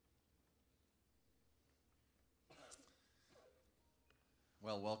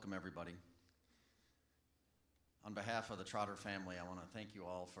Well, welcome everybody. On behalf of the Trotter family, I want to thank you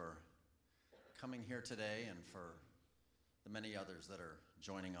all for coming here today and for the many others that are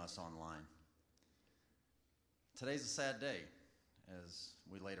joining us online. Today's a sad day as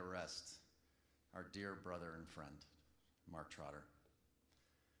we lay to rest our dear brother and friend, Mark Trotter.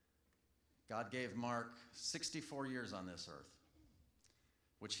 God gave Mark 64 years on this earth,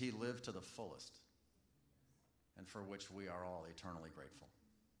 which he lived to the fullest, and for which we are all eternally grateful.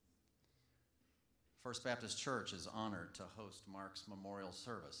 First Baptist Church is honored to host Mark's memorial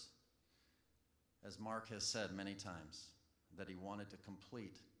service, as Mark has said many times that he wanted to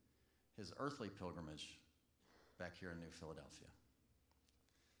complete his earthly pilgrimage back here in New Philadelphia.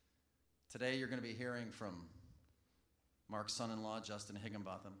 Today you're going to be hearing from Mark's son-in-law, Justin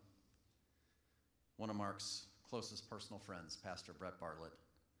Higginbotham, one of Mark's closest personal friends, Pastor Brett Bartlett,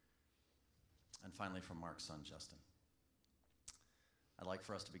 and finally from Mark's son, Justin. I'd like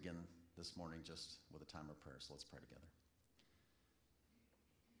for us to begin this morning just with a time of prayer, so let's pray together.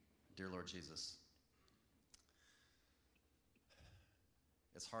 Dear Lord Jesus,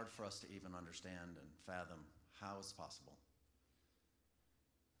 it's hard for us to even understand and fathom how it's possible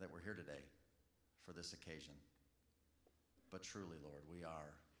that we're here today for this occasion. But truly, Lord, we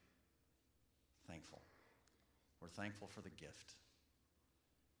are thankful. We're thankful for the gift.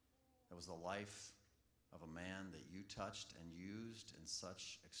 That was the life of a man that you touched and used in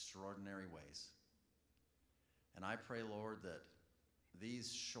such extraordinary ways. And I pray, Lord, that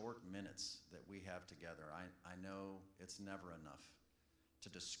these short minutes that we have together, I know it's never enough to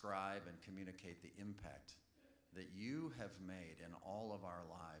describe and communicate the impact that you have made in all of our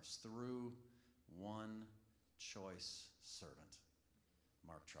lives through one choice servant,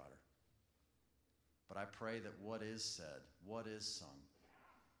 Mark Trotter. But I pray that what is said, what is sung,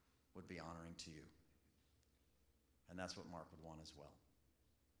 would be honoring to you. And that's what Mark would want as well.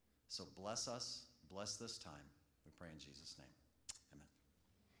 So bless us, bless this time. We pray in Jesus' name. Amen.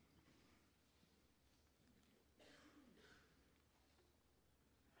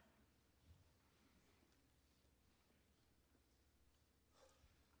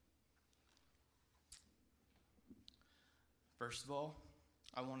 First of all,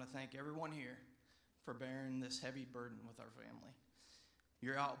 I want to thank everyone here for bearing this heavy burden with our family.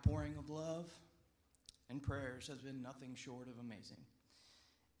 Your outpouring of love and prayers has been nothing short of amazing.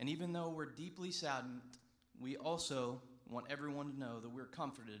 And even though we're deeply saddened, we also want everyone to know that we're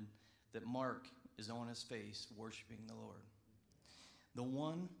comforted that Mark is on his face worshiping the Lord, the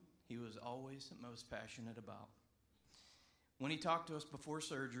one he was always most passionate about. When he talked to us before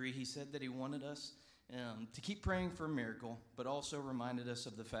surgery, he said that he wanted us to keep praying for a miracle, but also reminded us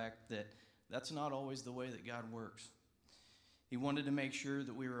of the fact that that's not always the way that God works. He wanted to make sure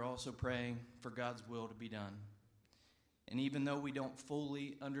that we were also praying for God's will to be done. And even though we don't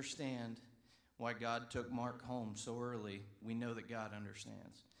fully understand why God took Mark home so early, we know that God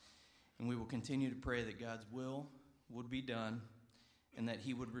understands. And we will continue to pray that God's will would be done and that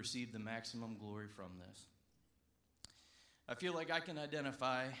he would receive the maximum glory from this. I feel like I can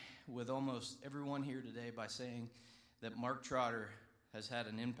identify with almost everyone here today by saying that Mark Trotter has had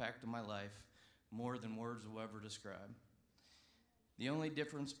an impact on my life more than words will ever describe. The only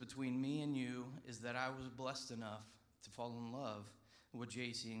difference between me and you is that I was blessed enough to fall in love with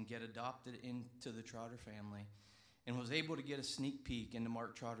JC and get adopted into the Trotter family and was able to get a sneak peek into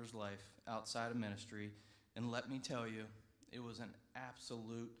Mark Trotter's life outside of ministry. And let me tell you, it was an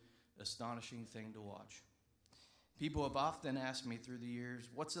absolute astonishing thing to watch. People have often asked me through the years,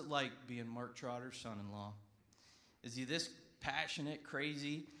 what's it like being Mark Trotter's son-in-law? Is he this passionate,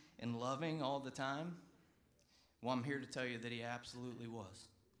 crazy, and loving all the time? Well, I'm here to tell you that he absolutely was.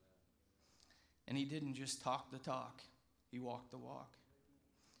 And he didn't just talk the talk, he walked the walk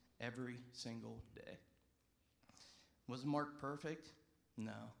every single day. Was Mark perfect?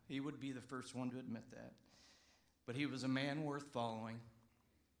 No, he would be the first one to admit that. But he was a man worth following.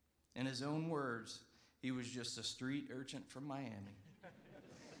 In his own words, he was just a street urchin from Miami.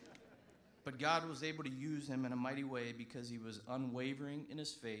 But God was able to use him in a mighty way because he was unwavering in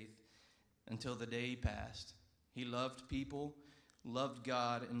his faith until the day he passed. He loved people, loved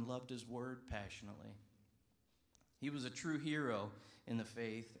God, and loved his word passionately. He was a true hero in the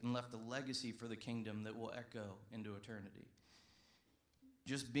faith and left a legacy for the kingdom that will echo into eternity.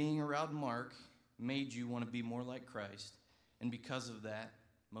 Just being around Mark made you want to be more like Christ, and because of that,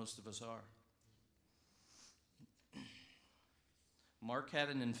 most of us are. Mark had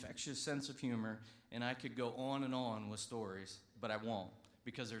an infectious sense of humor, and I could go on and on with stories, but I won't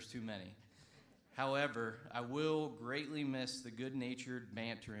because there's too many. However, I will greatly miss the good-natured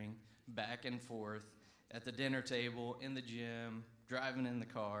bantering back and forth at the dinner table, in the gym, driving in the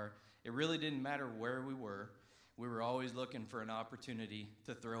car. It really didn't matter where we were. We were always looking for an opportunity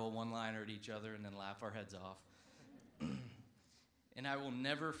to throw a one-liner at each other and then laugh our heads off. And I will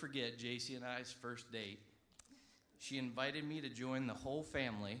never forget JC and I's first date. She invited me to join the whole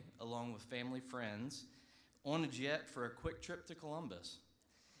family, along with family friends, on a jet for a quick trip to Columbus.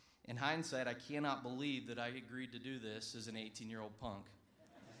 In hindsight, I cannot believe that I agreed to do this as an 18-year-old punk.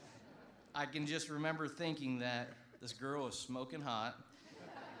 I can just remember thinking that this girl is smoking hot,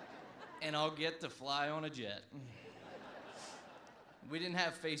 and I'll get to fly on a jet. We didn't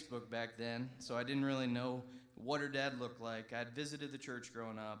have Facebook back then, so I didn't really know what her dad looked like. I'd visited the church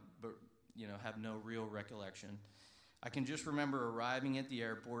growing up, but have no real recollection. I can just remember arriving at the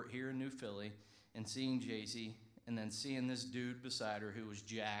airport here in New Philly and seeing JC, and then seeing this dude beside her who was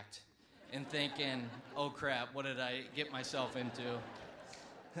jacked, and thinking, oh crap, what did I get myself into?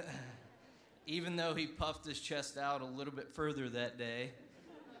 Even though he puffed his chest out a little bit further that day,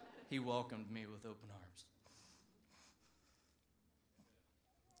 he welcomed me with open arms.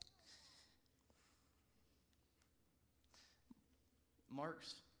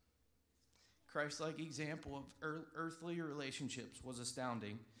 Mark's Christ-like example of earthly relationships was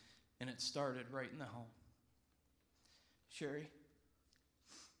astounding, and it started right in the home. Sherry,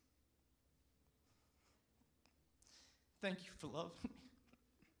 thank you for loving me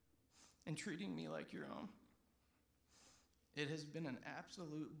and treating me like your own. It has been an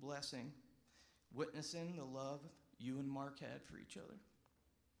absolute blessing witnessing the love you and Mark had for each other.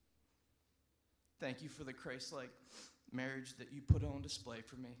 Thank you for the Christ-like marriage that you put on display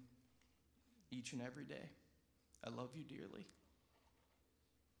for me each and every day. I love you dearly.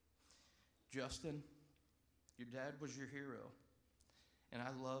 Justin, your dad was your hero, and I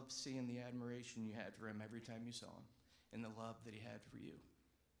loved seeing the admiration you had for him every time you saw him and the love that he had for you.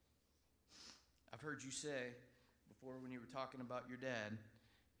 I've heard you say before when you were talking about your dad,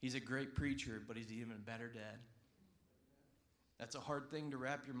 he's a great preacher, but he's even a better dad. That's a hard thing to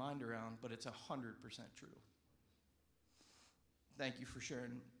wrap your mind around, but it's 100% true. Thank you for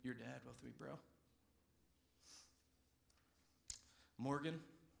sharing your dad with me, bro. Morgan,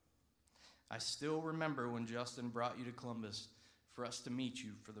 I still remember when Justin brought you to Columbus for us to meet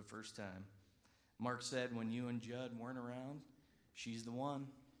you for the first time. Mark said when you and Judd weren't around, she's the one.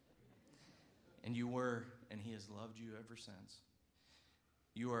 And you were, and he has loved you ever since.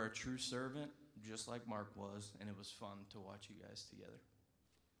 You are a true servant, just like Mark was, and it was fun to watch you guys together.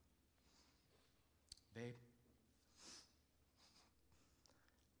 Babe,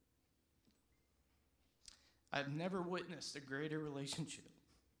 I've never witnessed a greater relationship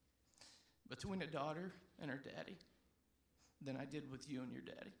between a daughter and her daddy than I did with you and your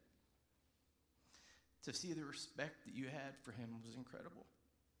daddy. To see the respect that you had for him was incredible.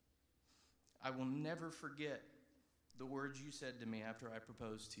 I will never forget the words you said to me after I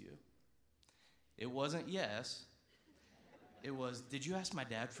proposed to you. It wasn't yes. It was, did you ask my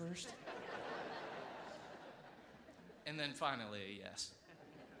dad first? And then finally a yes.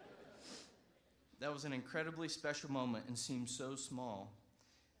 That was an incredibly special moment and seemed so small.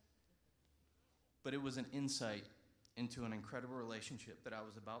 But it was an insight into an incredible relationship that I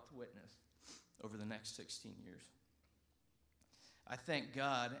was about to witness over the next 16 years. I thank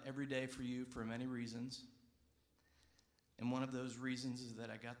God every day for you for many reasons. And one of those reasons is that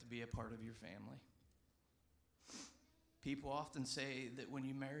I got to be a part of your family. People often say that when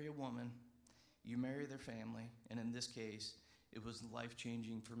you marry a woman, you marry their family. And in this case, it was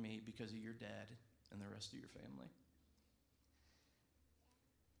life-changing for me because of your dad and the rest of your family.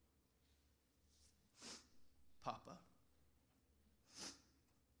 Papa,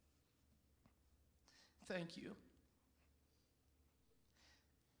 thank you.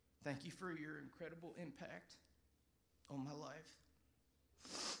 Thank you for your incredible impact on my life.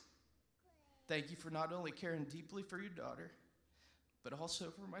 Thank you for not only caring deeply for your daughter, but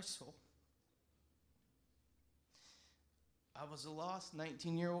also for my soul. I was a lost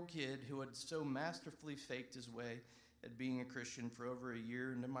 19-year-old kid who had so masterfully faked his way at being a Christian for over a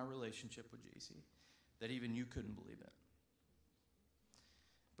year into my relationship with JC that even you couldn't believe it.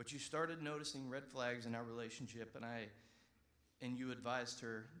 But you started noticing red flags in our relationship, and you advised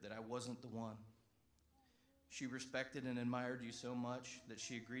her that I wasn't the one. She respected and admired you so much that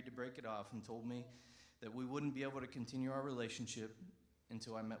she agreed to break it off and told me that we wouldn't be able to continue our relationship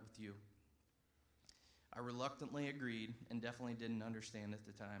until I met with you. I reluctantly agreed and definitely didn't understand at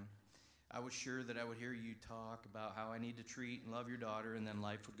the time. I was sure that I would hear you talk about how I need to treat and love your daughter, and then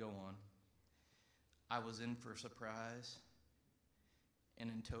life would go on. I was in for a surprise and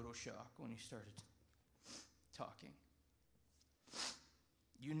in total shock when you started talking.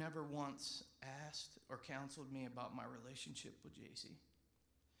 You never once asked or counseled me about my relationship with JC.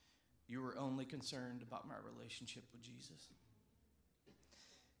 You were only concerned about my relationship with Jesus.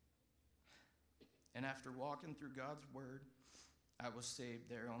 And after walking through God's word, I was saved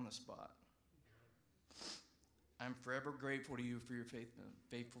there on the spot. I'm forever grateful to you for your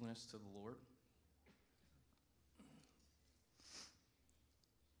faithfulness to the Lord.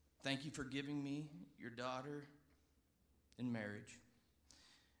 Thank you for giving me your daughter in marriage.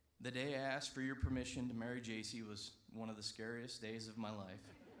 The day I asked for your permission to marry JC was one of the scariest days of my life.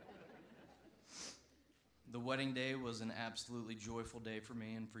 The wedding day was an absolutely joyful day for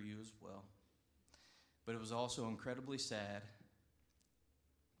me and for you as well. But it was also incredibly sad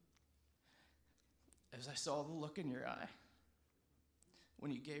as I saw the look in your eye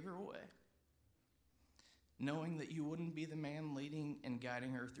when you gave her away, knowing that you wouldn't be the man leading and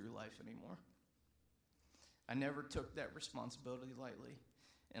guiding her through life anymore. I never took that responsibility lightly,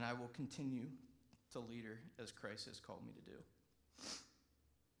 and I will continue to lead her as Christ has called me to do.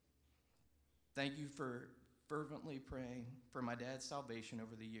 Thank you for fervently praying for my dad's salvation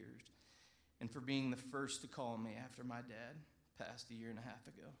over the years, and for being the first to call me after my dad passed a year and a half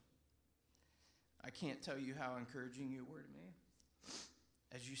ago. I can't tell you how encouraging you were to me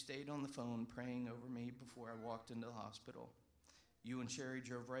as you stayed on the phone praying over me before I walked into the hospital. You and Sherry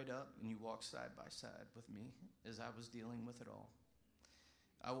drove right up and you walked side by side with me as I was dealing with it all.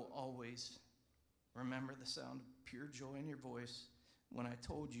 I will always remember the sound of pure joy in your voice when I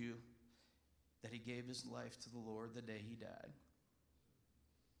told you that he gave his life to the Lord the day he died.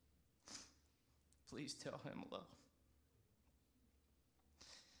 Please tell him hello.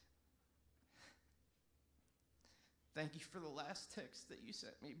 Thank you for the last text that you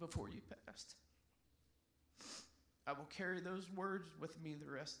sent me before you passed. I will carry those words with me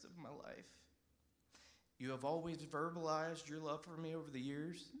the rest of my life. You have always verbalized your love for me over the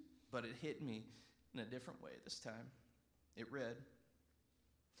years, but it hit me in a different way this time. It read,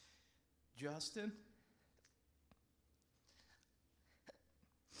 Justin,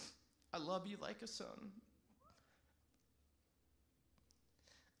 I love you like a son.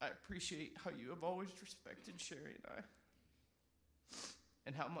 I appreciate how you have always respected Sherry and I,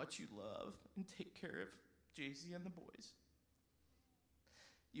 and how much you love and take care of JC and the boys.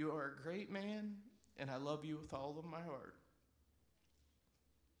 You are a great man, and I love you with all of my heart.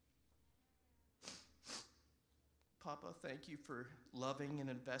 Papa, thank you for loving and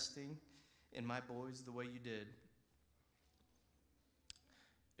investing in my boys the way you did.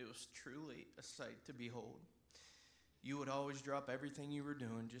 It was truly a sight to behold. You would always drop everything you were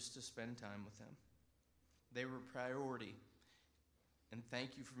doing just to spend time with them. They were a priority, and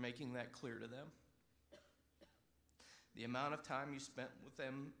thank you for making that clear to them. The amount of time you spent with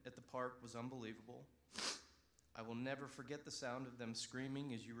them at the park was unbelievable. I will never forget the sound of them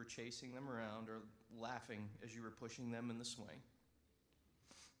screaming as you were chasing them around or laughing as you were pushing them in the swing.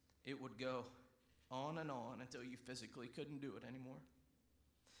 It would go on and on until you physically couldn't do it anymore.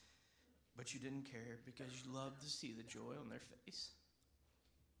 But you didn't care because you loved to see the joy on their face.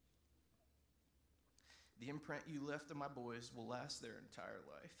 The imprint you left on my boys will last their entire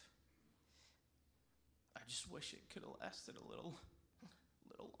life. I just wish it could have lasted a little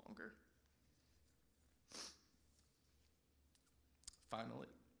longer. Finally,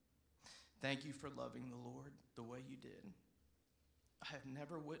 thank you for loving the Lord the way you did. I have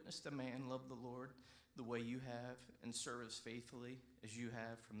never witnessed a man love the Lord the way you have and serve as faithfully as you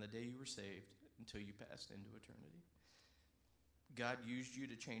have from the day you were saved until you passed into eternity. God used you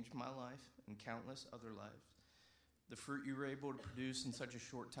to change my life and countless other lives. The fruit you were able to produce in such a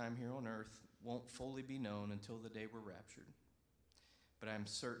short time here on earth won't fully be known until the day we're raptured. But I'm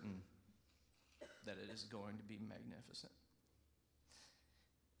certain that it is going to be magnificent.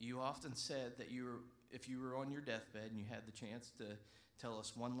 You often said that if you were on your deathbed and you had the chance to tell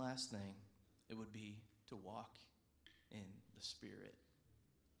us one last thing, it would be to walk in the Spirit.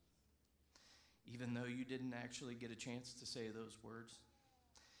 Even though you didn't actually get a chance to say those words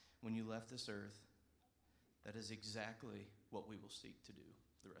when you left this earth, that is exactly what we will seek to do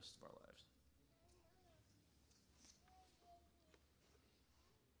the rest of our lives.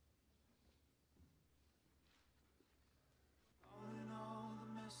 Calling all the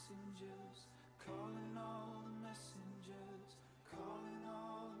messengers, calling all the messengers, calling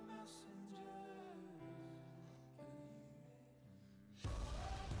all the messengers.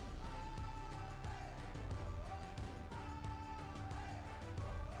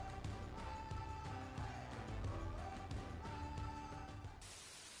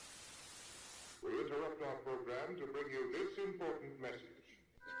 We interrupt our program to bring you this important message.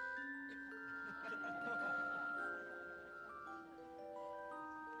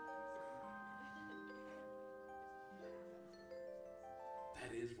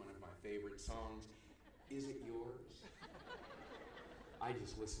 That is one of my favorite songs. Is it yours? I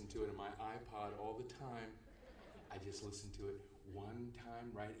just listen to it on my iPod all the time. I just listen to it one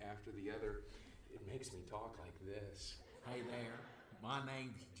time right after the other. It makes me talk like this. Hey there, my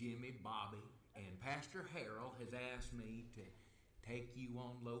name's Jimmy Bobby, and Pastor Harold has asked me to take you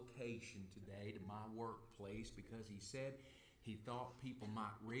on location today to my workplace because he said he thought people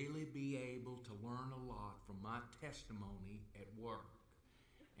might really be able to learn a lot from my testimony at work.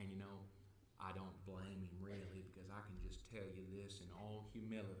 And you know, I don't blame him really, because I can just tell you this in all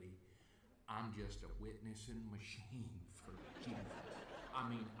humility, I'm just a witnessing machine for Jesus. I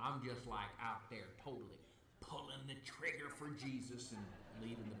mean, I'm just like out there totally pulling the trigger for Jesus and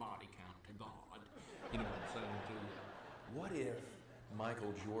leaving the body count to God. You know what I'm saying to you? What if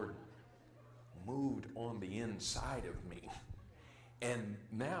Michael Jordan moved on the inside of me, and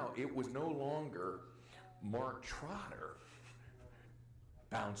now it was no longer Mark Trotter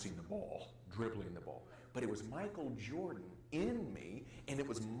bouncing the ball, dribbling the ball, but it was Michael Jordan in me, and it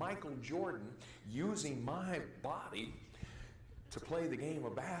was Michael Jordan using my body to play the game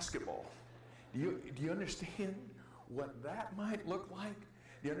of basketball. Do you understand what that might look like?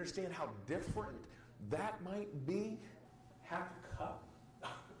 Do you understand how different that might be? Half a cup?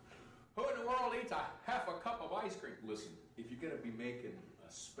 Who in the world eats half a cup of ice cream? Listen, if you're going to be making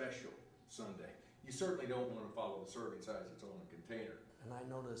a special sundae, you certainly don't want to follow the serving size that's on the container. And I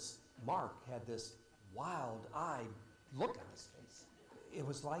noticed Mark had this wild-eyed look on his face. It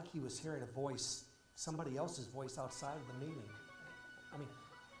was like he was hearing a voice, somebody else's voice outside of the meeting. I mean,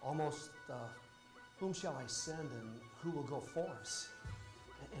 almost, whom shall I send and who will go for us?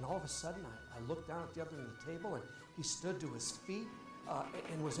 And all of a sudden, I looked down at the other end of the table, and he stood to his feet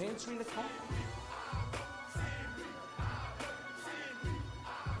and was answering the call.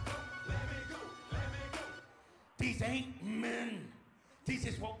 These ain't men. These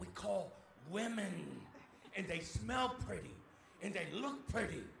is what we call women. And they smell pretty, and they look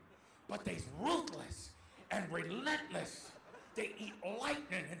pretty, but they's ruthless and relentless. They eat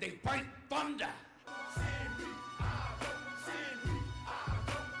lightning and they bite thunder.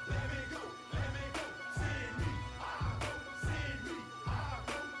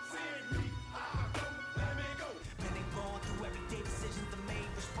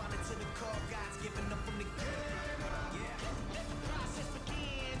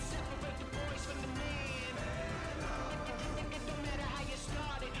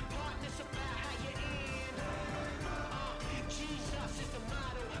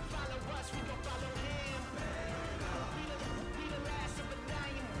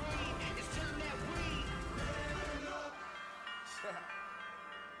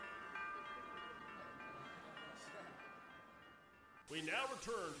 We now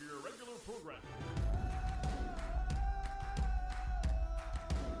return to your regular program.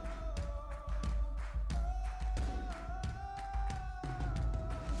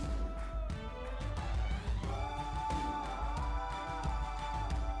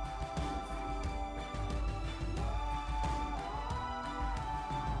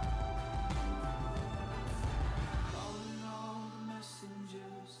 Calling all the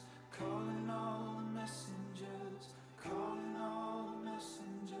messengers, calling all the messengers, calling all the messengers.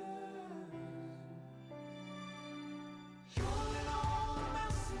 Calling all the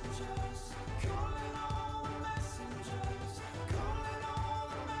messengers, calling all the messengers, calling all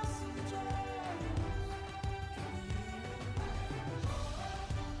the messengers.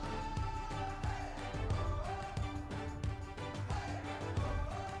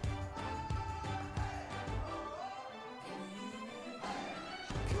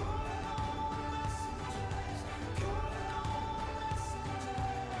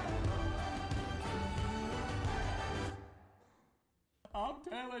 I'm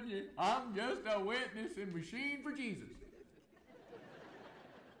telling you, I'm just a witnessing machine for Jesus.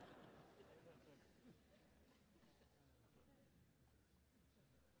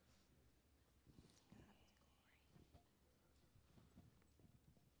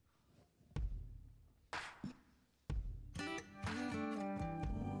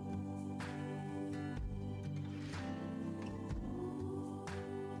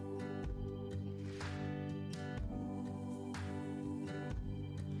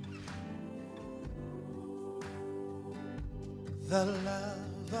 The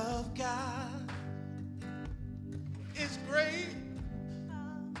love of God is great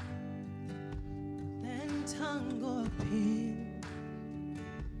than tongue or pen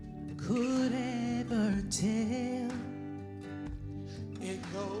could ever tell. It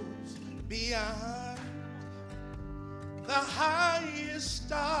goes beyond the highest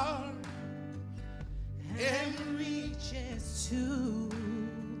star And reaches to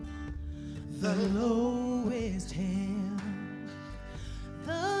the lowest hell,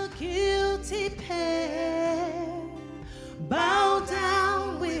 the guilty pair bow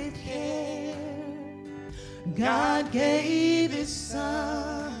down with care. God gave his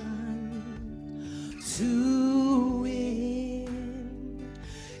son to win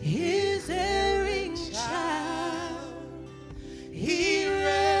his erring child. He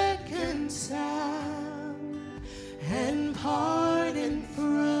reconciled and pardoned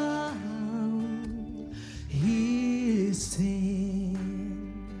from his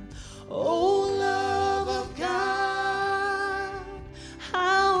sin. Oh, love of God,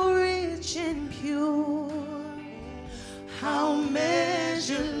 how rich and pure, how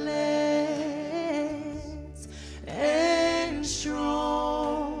measureless and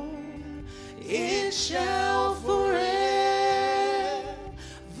strong, it shall forevermore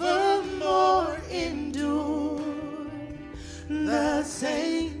endure. The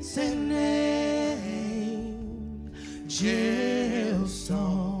saints in angel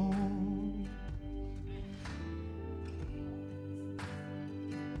song.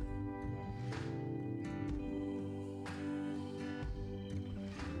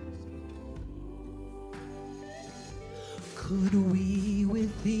 Could we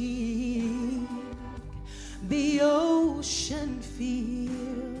within the ocean feel,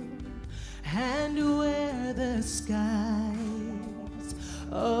 and where the skies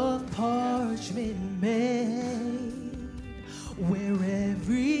of parchment made, where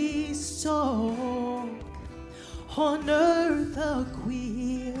every stalk on earth a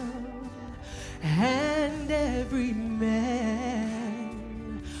quill, and every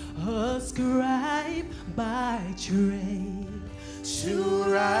man a scribe by trade, to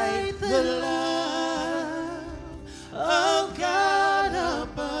write the love of God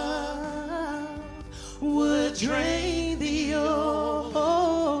above, would drain the ocean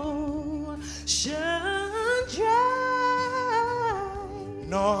dry.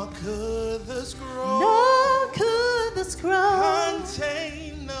 Nor could the scroll contain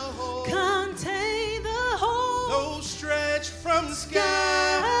the whole, though stretched from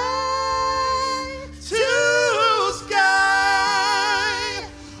sky to sky.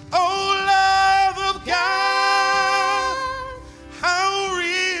 Oh, love of God, how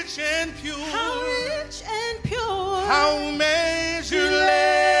rich and pure, how measureless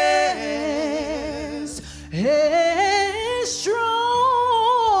and strong,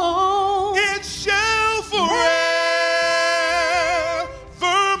 it shall forevermore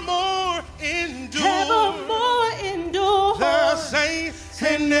endure. evermore endure. The saints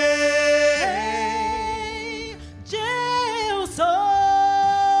and angel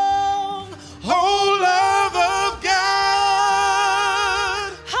song. oh, love of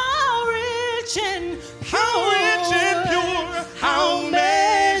God, How rich and pure, how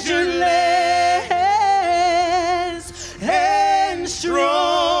measureless and strong,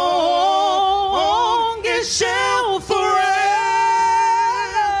 it shall forevermore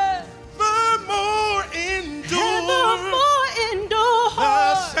endure. evermore endure.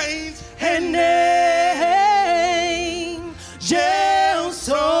 The saints And angel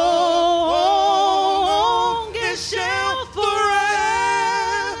song, it shall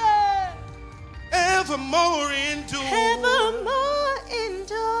evermore endure. evermore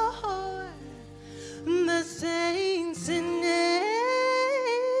endure. The saints in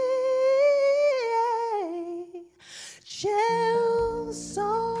angel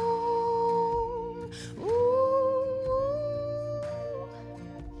song. Ooh,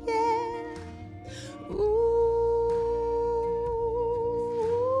 yeah.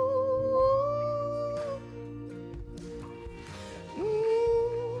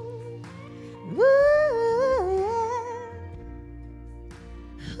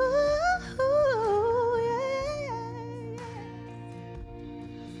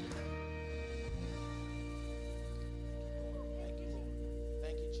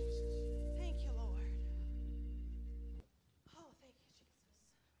 Thank you, Jesus. Thank you, Lord. Oh, thank you, Jesus.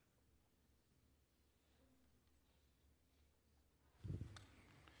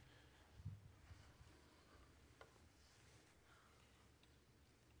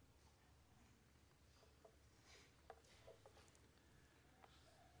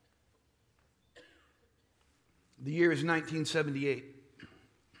 The year is 1978.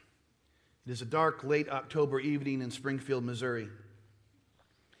 It is a dark, late October evening in Springfield, Missouri.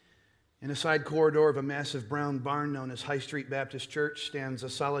 In a side corridor of a massive brown barn known as High Street Baptist Church stands a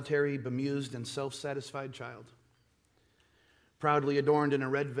solitary, bemused, and self-satisfied child. Proudly adorned in a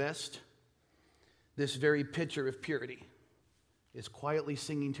red vest, this very picture of purity is quietly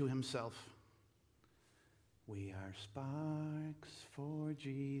singing to himself, "We are sparks for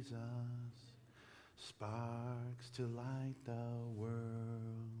Jesus. Sparks to light the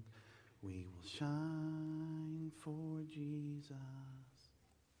world, we will shine for Jesus.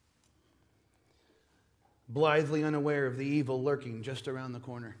 Blithely unaware of the evil lurking just around the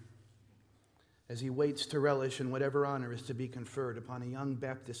corner, as he waits to relish in whatever honor is to be conferred upon a young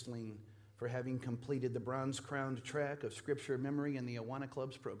Baptistling for having completed the bronze-crowned track of Scripture memory in the Awana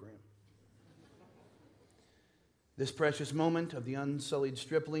Club's program. This precious moment of the unsullied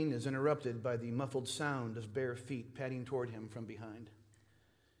stripling is interrupted by the muffled sound of bare feet padding toward him from behind.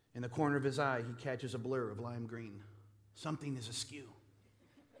 In the corner of his eye, he catches a blur of lime green. Something is askew.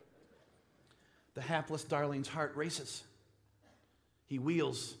 The hapless darling's heart races. He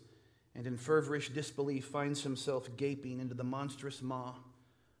wheels and in feverish disbelief finds himself gaping into the monstrous maw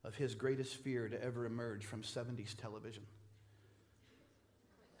of his greatest fear to ever emerge from 70s television.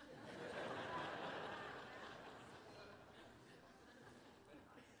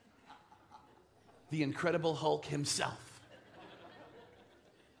 The Incredible Hulk himself.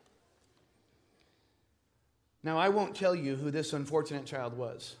 Now, I won't tell you who this unfortunate child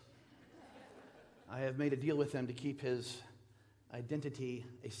was. I have made a deal with him to keep his identity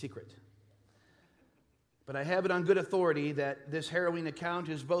a secret. But I have it on good authority that this harrowing account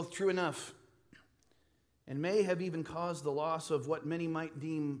is both true enough and may have even caused the loss of what many might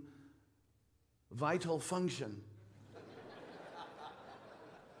deem vital function.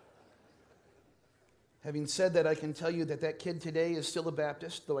 Having said that, I can tell you that that kid today is still a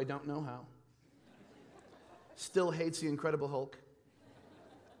Baptist, though I don't know how. Still hates the Incredible Hulk.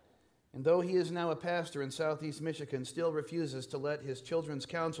 And though he is now a pastor in Southeast Michigan, still refuses to let his children's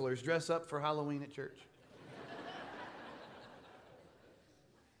counselors dress up for Halloween at church.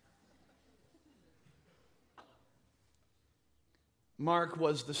 Mark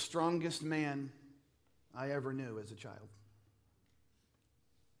was the strongest man I ever knew as a child.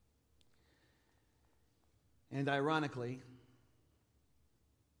 And ironically,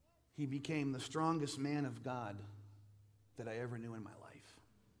 he became the strongest man of God that I ever knew in my life.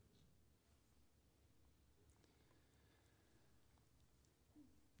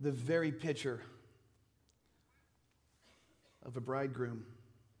 The very picture of a bridegroom,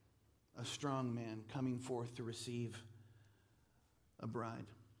 a strong man coming forth to receive a bride.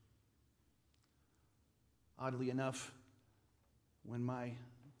 Oddly enough, when my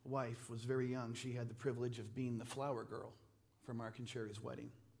wife was very young, she had the privilege of being the flower girl for Mark and Sherry's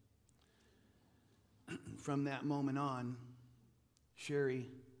wedding. From that moment on, Sherry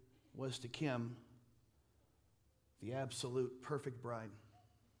was to Kim the absolute perfect bride.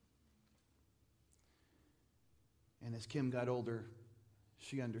 And as Kim got older,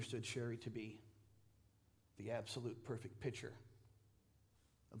 she understood Sherry to be the absolute perfect picture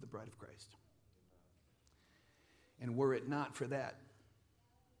of the bride of Christ. And were it not for that,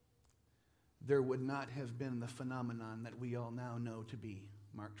 there would not have been the phenomenon that we all now know to be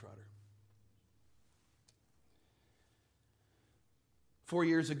Mark Trotter. 4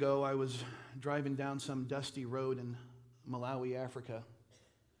 years ago, I was driving down some dusty road in Malawi, Africa.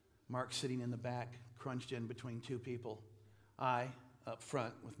 Mark sitting in the back, crunched in between two people. I, up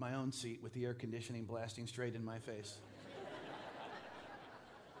front, with my own seat, with the air conditioning blasting straight in my face.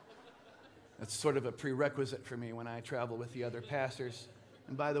 That's sort of a prerequisite for me when I travel with the other pastors.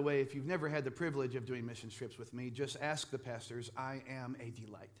 And by the way, if you've never had the privilege of doing mission trips with me, just ask the pastors. I am a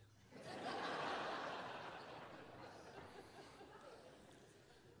delight.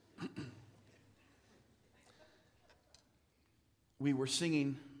 We were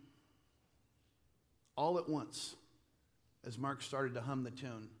singing all at once as Mark started to hum the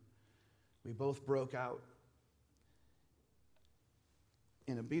tune. We both broke out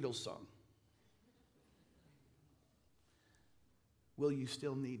in a Beatles song. Will you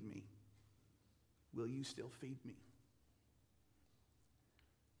still need me? Will you still feed me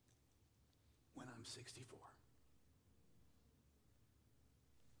when I'm 64?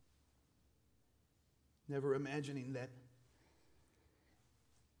 Never imagining that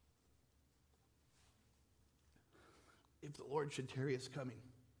if the Lord should tarry his coming,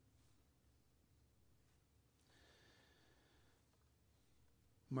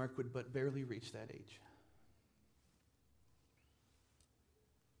 Mark would but barely reach that age.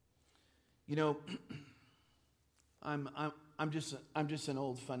 You know, I'm just an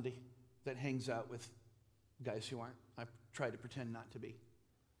old fundy that hangs out with guys who aren't. I try to pretend not to be.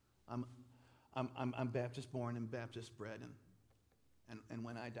 I'm Baptist born and Baptist bred, and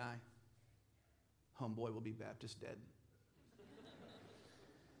when I die, homeboy will be Baptist dead.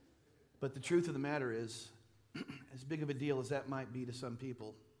 But the truth of the matter is, as big of a deal as that might be to some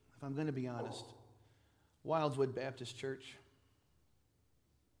people, if I'm going to be honest, Wildwood Baptist Church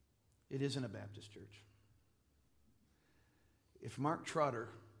It isn't a Baptist church. If Mark Trotter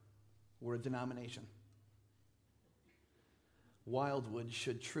were a denomination, Wildwood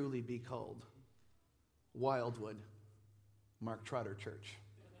should truly be called Wildwood Mark Trotter Church.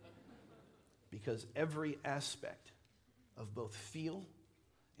 Because every aspect of both feel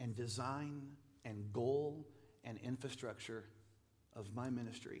and design and goal and infrastructure of my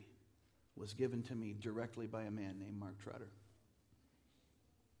ministry was given to me directly by a man named Mark Trotter.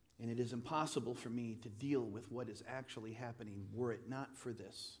 And it is impossible for me to deal with what is actually happening were it not for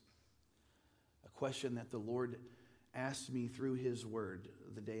this. A question that the Lord asked me through his word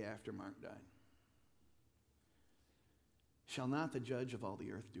the day after Mark died. Shall not the judge of all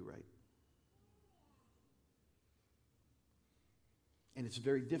the earth do right? And it's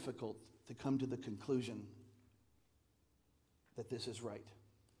very difficult to come to the conclusion that this is right.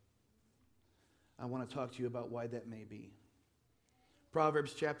 I want to talk to you about why that may be.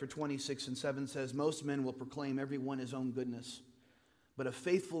 Proverbs chapter 26:7 says, most men will proclaim every one his own goodness, but a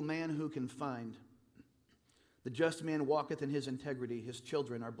faithful man who can find? The just man walketh in his integrity, his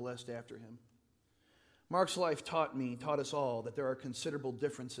children are blessed after him. Mark's life taught us all, that there are considerable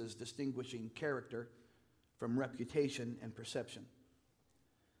differences distinguishing character from reputation and perception.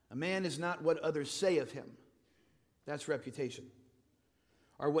 A man is not what others say of him. That's reputation.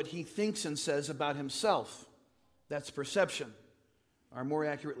 Or what he thinks and says about himself. That's perception. Or more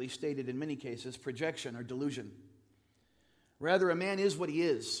accurately stated in many cases, projection or delusion. Rather, a man is what he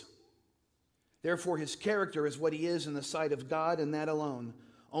is. Therefore, his character is what he is in the sight of God, and that alone.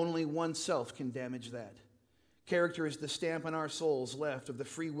 Only oneself can damage that. Character is the stamp on our souls left of the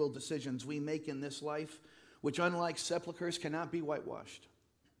free will decisions we make in this life, which, unlike sepulchres, cannot be whitewashed.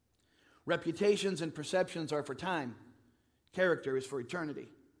 Reputations and perceptions are for time. Character is for eternity.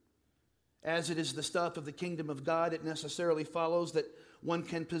 As it is the stuff of the kingdom of God, it necessarily follows that one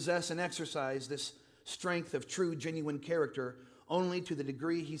can possess and exercise this strength of true, genuine character only to the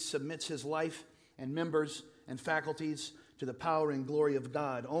degree he submits his life and members and faculties to the power and glory of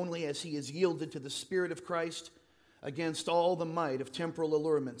God, only as he is yielded to the Spirit of Christ against all the might of temporal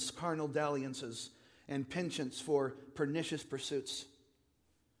allurements, carnal dalliances, and penchants for pernicious pursuits.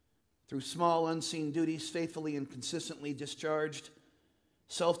 Through small, unseen duties faithfully and consistently discharged,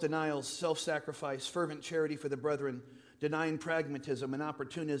 self-denials, self-sacrifice, fervent charity for the brethren, denying pragmatism and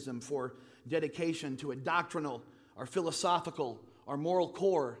opportunism for dedication to a doctrinal or philosophical or moral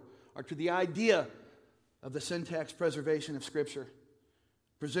core, or to the idea of the syntax preservation of Scripture,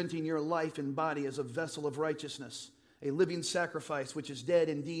 presenting your life and body as a vessel of righteousness, a living sacrifice which is dead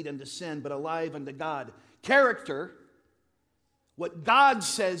indeed unto sin, but alive unto God. Character, what God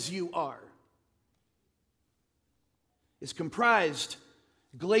says you are, is comprised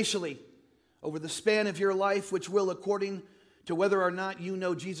glacially over the span of your life, which will, according to whether or not you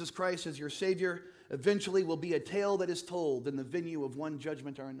know Jesus Christ as your Savior, eventually will be a tale that is told in the venue of one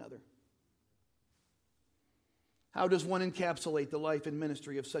judgment or another. How does one encapsulate the life and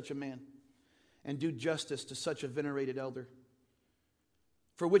ministry of such a man and do justice to such a venerated elder?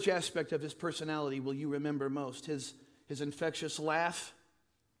 For which aspect of his personality will you remember most? His infectious laugh,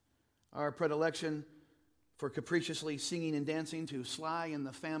 our predilection for capriciously singing and dancing to Sly and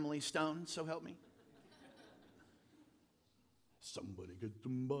the Family Stone, so help me? Somebody get the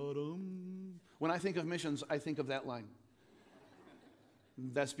bottom. When I think of missions, I think of that line.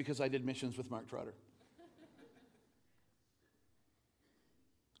 That's because I did missions with Mark Trotter.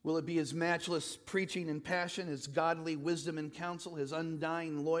 Will it be his matchless preaching and passion, his godly wisdom and counsel, his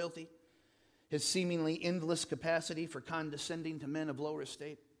undying loyalty, his seemingly endless capacity for condescending to men of lower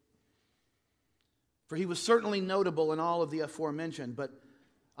estate? For he was certainly notable in all of the aforementioned, but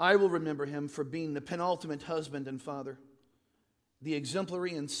I will remember him for being the penultimate husband and father, the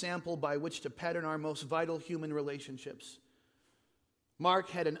exemplary and sample by which to pattern our most vital human relationships. Mark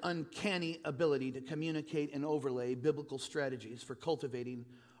had an uncanny ability to communicate and overlay biblical strategies for cultivating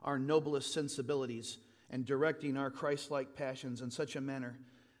our noblest sensibilities and directing our Christ-like passions in such a manner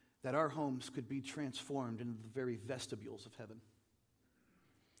that our homes could be transformed into the very vestibules of heaven.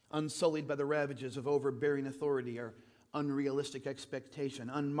 Unsullied by the ravages of overbearing authority or unrealistic expectation,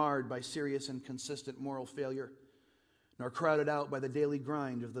 unmarred by serious and consistent moral failure, nor crowded out by the daily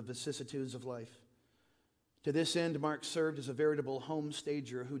grind of the vicissitudes of life. To this end, Mark served as a veritable home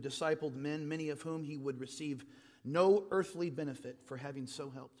stager who discipled men, many of whom he would receive no earthly benefit for having so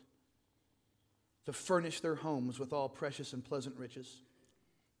helped, to furnish their homes with all precious and pleasant riches.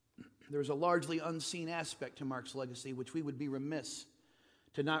 There is a largely unseen aspect to Mark's legacy which we would be remiss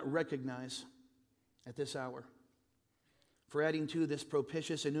to not recognize at this hour. For adding to this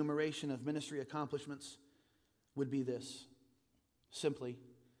propitious enumeration of ministry accomplishments would be this: simply,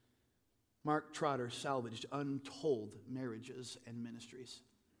 Mark Trotter salvaged untold marriages and ministries.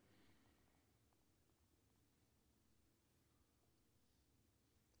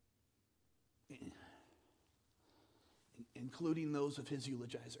 Including those of his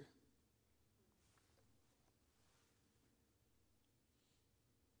eulogizer.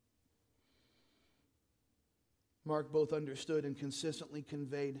 Mark both understood and consistently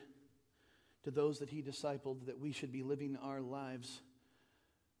conveyed to those that he discipled that we should be living our lives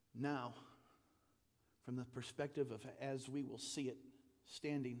now from the perspective of as we will see it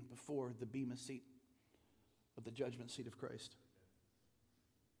standing before the bema seat of the judgment seat of Christ.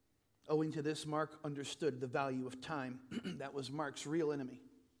 Owing to this, Mark understood the value of time. That was Mark's real enemy.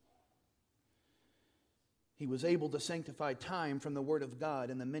 He was able to sanctify time from the Word of God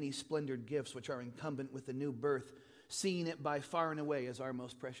and the many splendored gifts which are incumbent with the new birth, seeing it by far and away as our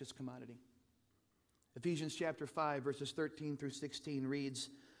most precious commodity. Ephesians chapter 5, verses 13 through 16 reads,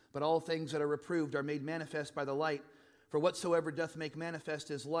 "But all things that are reproved are made manifest by the light. For whatsoever doth make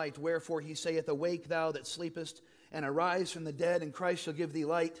manifest is light. Wherefore he saith, Awake thou that sleepest, and arise from the dead, and Christ shall give thee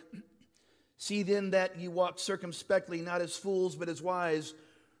light. See then that ye walk circumspectly, not as fools, but as wise,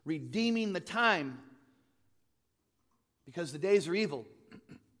 redeeming the time, because the days are evil."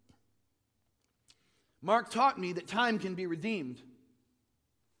 Mark taught me that time can be redeemed.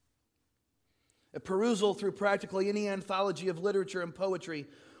 A perusal through practically any anthology of literature and poetry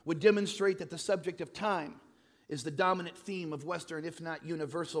would demonstrate that the subject of time is the dominant theme of Western, if not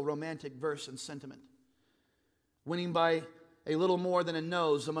universal, romantic verse and sentiment. Winning by a little more than a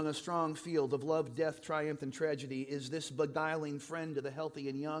nose among a strong field of love, death, triumph, and tragedy is this beguiling friend to the healthy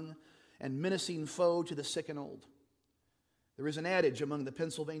and young and menacing foe to the sick and old. There is an adage among the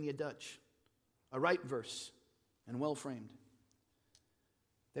Pennsylvania Dutch, a right verse and well framed,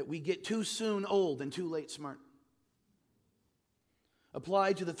 that we get too soon old and too late smart.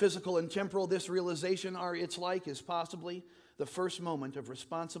 Applied to the physical and temporal, this realization or its like is possibly the first moment of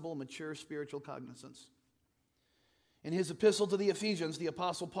responsible, mature spiritual cognizance. In his epistle to the Ephesians, the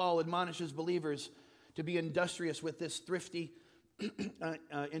Apostle Paul admonishes believers to be industrious with this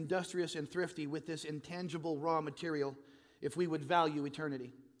industrious and thrifty with this intangible raw material if we would value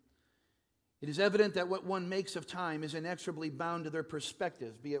eternity. It is evident that what one makes of time is inexorably bound to their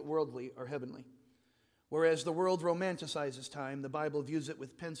perspective, be it worldly or heavenly. Whereas the world romanticizes time, the Bible views it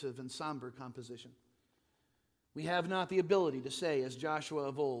with pensive and somber composition. We have not the ability to say, as Joshua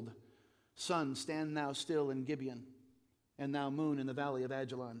of old, "Sun, stand thou still in Gibeon, and thou moon in the valley of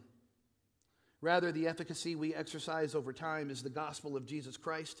Ajalon." Rather, the efficacy we exercise over time is the gospel of Jesus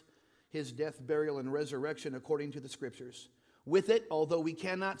Christ, his death, burial, and resurrection according to the Scriptures. With it, although we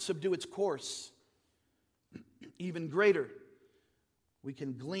cannot subdue its course, even greater, we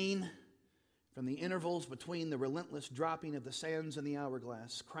can glean from the intervals between the relentless dropping of the sands in the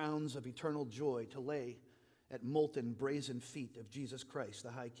hourglass crowns of eternal joy to lay at molten brazen feet of Jesus Christ,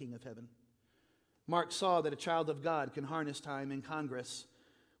 the high King of heaven. Mark saw that a child of God can harness time in congress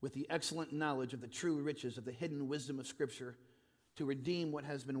with the excellent knowledge of the true riches of the hidden wisdom of Scripture to redeem what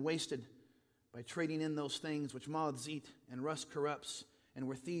has been wasted by trading in those things which moths eat and rust corrupts, and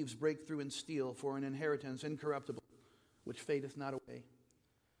where thieves break through and steal, for an inheritance incorruptible, which fadeth not away.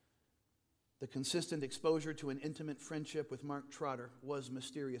 The consistent exposure to an intimate friendship with Mark Trotter was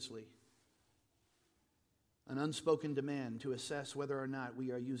mysteriously an unspoken demand to assess whether or not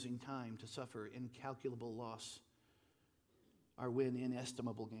we are using time to suffer incalculable loss or win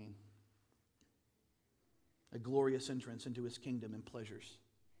inestimable gain. A glorious entrance into his kingdom and pleasures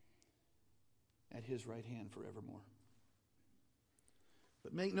at his right hand forevermore.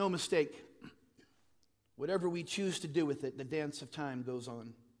 But make no mistake, whatever we choose to do with it, the dance of time goes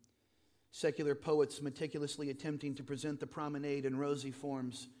on. Secular poets meticulously attempting to present the promenade in rosy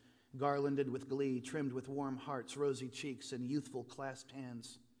forms, garlanded with glee, trimmed with warm hearts, rosy cheeks, and youthful clasped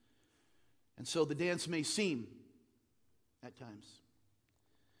hands. And so the dance may seem at times.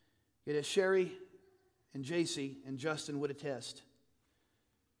 Yet as Sherry and JC and Justin would attest,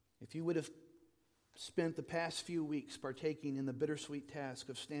 if you would have spent the past few weeks partaking in the bittersweet task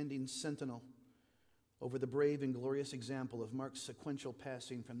of standing sentinel over the brave and glorious example of Mark's sequential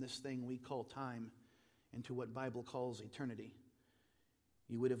passing from this thing we call time into what Bible calls eternity,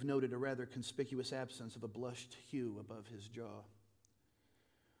 you would have noted a rather conspicuous absence of a blushed hue above his jaw,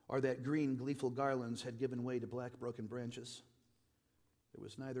 or that green, gleeful garlands had given way to black, broken branches. There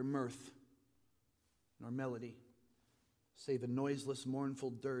was neither mirth nor melody, save a noiseless, mournful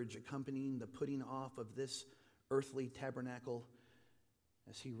dirge accompanying the putting off of this earthly tabernacle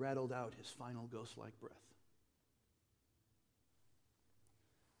as he rattled out his final ghost-like breath.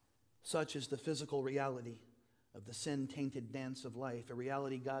 Such is the physical reality of the sin-tainted dance of life, a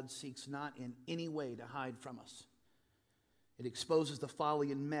reality God seeks not in any way to hide from us. It exposes the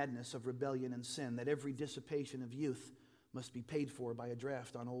folly and madness of rebellion and sin, that every dissipation of youth must be paid for by a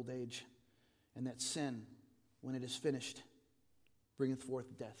draft on old age, and that sin, when it is finished, bringeth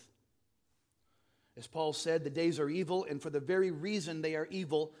forth death. As Paul said, the days are evil, and for the very reason they are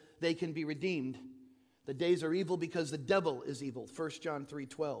evil, they can be redeemed. The days are evil because the devil is evil, 1 John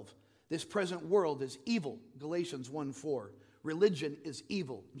 3:12. This present world is evil, Galatians 1:4. Religion is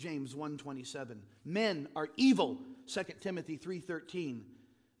evil, James 1:27. Men are evil, 2 Timothy 3:13.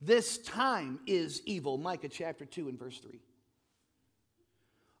 This time is evil, Micah chapter 2 and verse 3.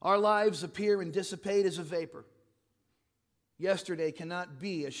 Our lives appear and dissipate as a vapor. Yesterday cannot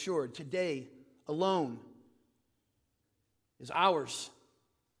be assured. Today alone is ours.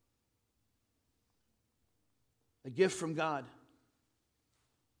 A gift from God.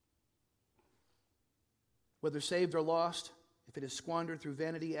 Whether saved or lost, if it is squandered through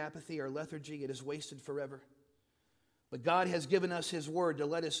vanity, apathy, or lethargy, it is wasted forever. But God has given us His word to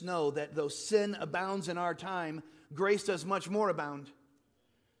let us know that though sin abounds in our time, grace does much more abound.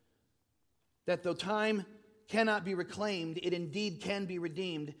 That though time cannot be reclaimed, it indeed can be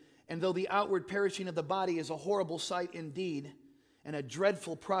redeemed. And though the outward perishing of the body is a horrible sight indeed, and a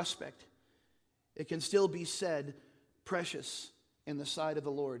dreadful prospect, it can still be said, precious in the sight of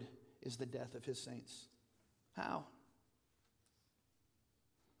the Lord is the death of His saints. How?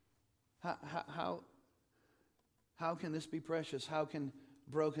 How can this be precious? How can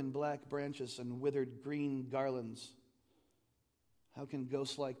broken black branches and withered green garlands, how can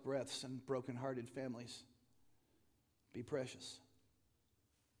ghost-like breaths and broken-hearted families be precious?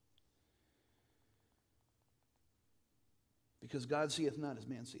 Because God seeth not as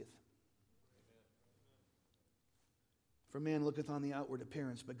man seeth. For man looketh on the outward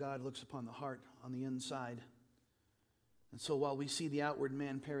appearance, but God looks upon the heart, on the inside. And so while we see the outward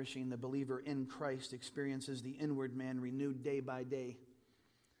man perishing, the believer in Christ experiences the inward man renewed day by day.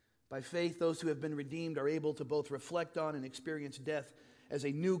 By faith, those who have been redeemed are able to both reflect on and experience death as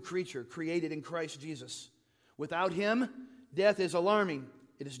a new creature created in Christ Jesus. Without Him, death is alarming.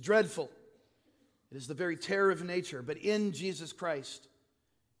 It is dreadful. It is the very terror of nature. But in Jesus Christ,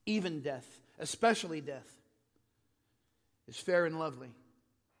 even death, especially death, is fair and lovely.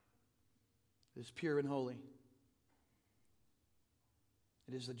 It is pure and holy.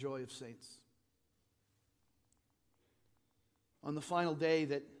 It is the joy of saints. On the final day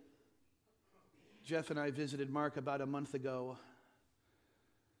that Jeff and I visited Mark about a month ago,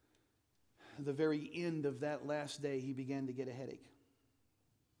 the very end of that last day, he began to get a headache.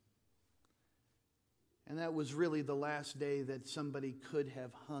 And that was really the last day that somebody could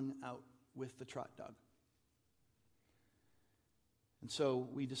have hung out with the trot dog. And so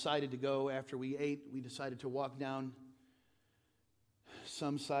we decided to go, after we ate, we decided to walk down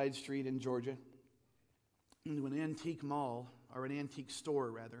some side street in Georgia into an antique mall, or an antique store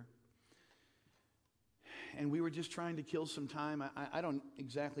rather. And we were just trying to kill some time. I don't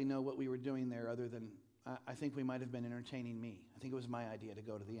exactly know what we were doing there, other than I think we might have been entertaining me. I think it was my idea to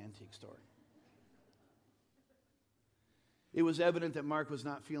go to the antique store. It was evident that Mark was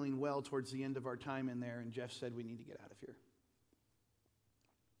not feeling well towards the end of our time in there, and Jeff said, we need to get out of here.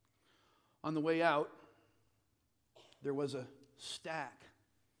 On the way out, there was a stack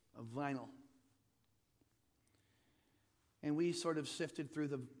of vinyl. And we sort of sifted through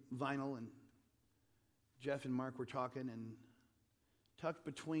the vinyl, and Jeff and Mark were talking, and tucked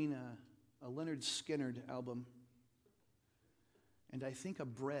between a Leonard Skinner album and I think a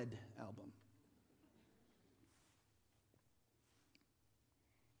Bread album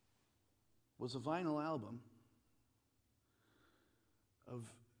was a vinyl album of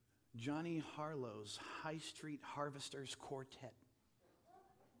Johnny Harlow's High Street Harvesters Quartet,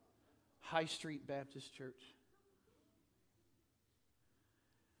 High Street Baptist Church.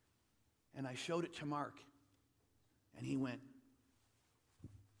 And I showed it to Mark, and he went,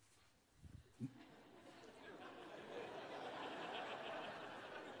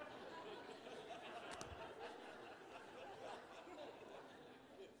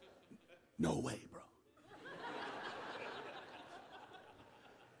 no way, bro.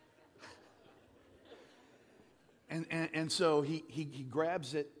 And so he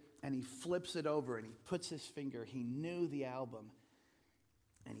grabs it and he flips it over and he puts his finger. He knew the album,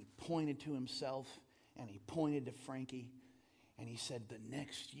 and he pointed to himself and he pointed to Frankie, and he said, the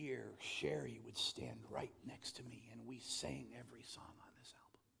next year Sherry would stand right next to me and we sang every song on this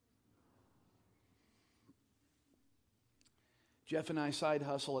album. Jeff and I side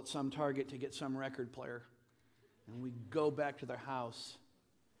hustle at some Target to get some record player, and we go back to their house,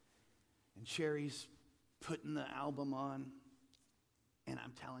 and Sherry's putting the album on, and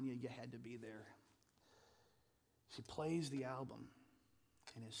I'm telling you, you had to be there. She plays the album,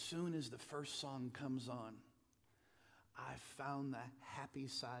 and as soon as the first song comes on, I found the happy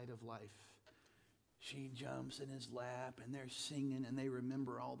side of life. She jumps in his lap, and they're singing, and they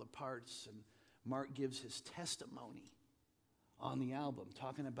remember all the parts, and Mark gives his testimony on the album,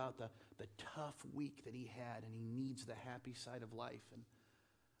 talking about the tough week that he had, and he needs the happy side of life. And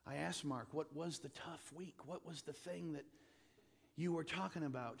I asked Mark, what was the tough week? What was the thing that you were talking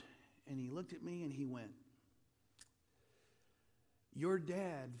about? And he looked at me and he went, your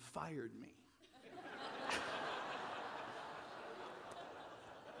dad fired me.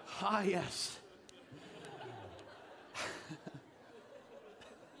 Ah, yes.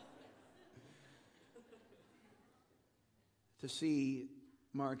 To see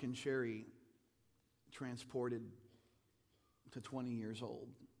Mark and Sherry transported to 20 years old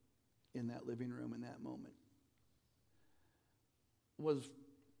in that living room in that moment was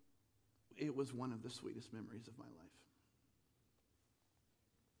one of the sweetest memories of my life.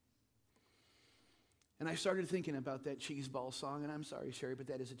 And I started thinking about that cheeseball song, and I'm sorry, Sherry, but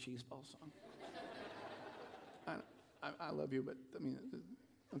that is a cheeseball song. I love you, but I mean,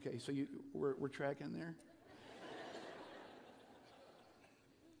 okay, so we're tracking there.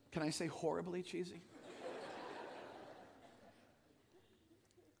 Can I say horribly cheesy?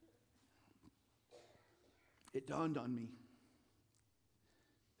 It dawned on me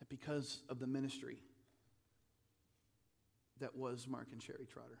that because of the ministry that was Mark and Sherry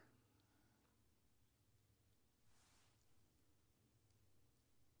Trotter,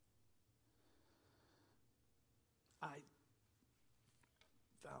 I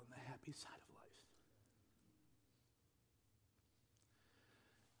found the happy side of life.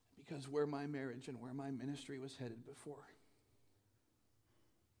 Because where my marriage and where my ministry was headed before,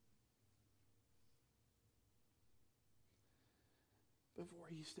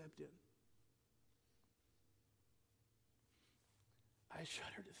 he stepped in, I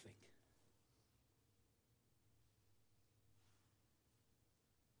shudder to think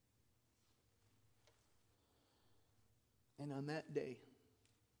and on that day,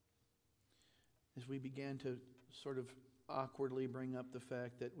 as we began to sort of awkwardly bring up the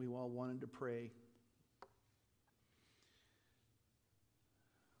fact that we all wanted to pray,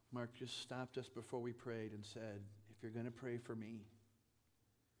 Mark just stopped us before we prayed and said, if you're going to pray for me,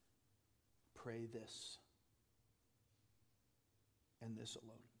 pray this and this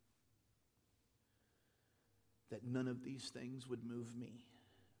alone. That none of these things would move me.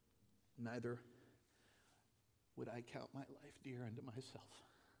 Neither would I count my life dear unto myself,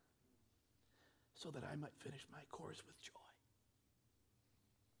 so that I might finish my course with joy.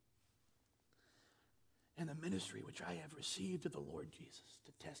 And the ministry which I have received of the Lord Jesus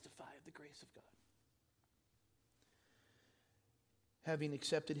to testify of the grace of God. Having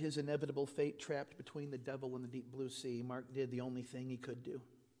accepted his inevitable fate trapped between the devil and the deep blue sea, Mark did the only thing he could do.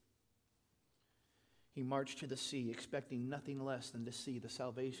 He marched to the sea, expecting nothing less than to see the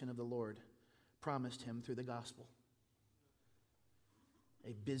salvation of the Lord promised him through the gospel.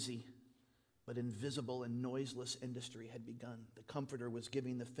 A busy but invisible and noiseless industry had begun. The Comforter was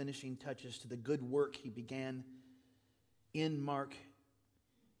giving the finishing touches to the good work he began in Mark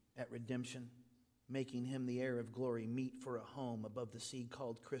at redemption, making him the heir of glory, meet for a home above the sea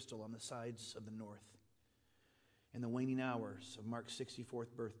called Crystal on the sides of the north. In the waning hours of Mark's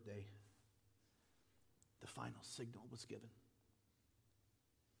 64th birthday, the final signal was given.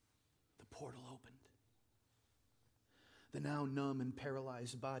 The portal opened. The now numb and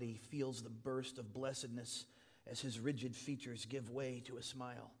paralyzed body feels the burst of blessedness as his rigid features give way to a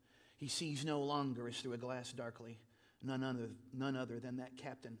smile. He sees no longer as through a glass darkly, none other than that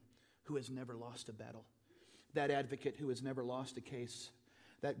captain who has never lost a battle, that advocate who has never lost a case,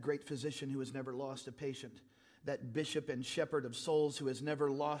 that great physician who has never lost a patient, that bishop and shepherd of souls who has never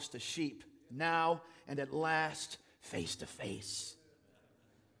lost a sheep, now and at last face to face,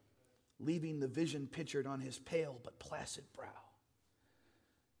 leaving the vision pictured on his pale but placid brow.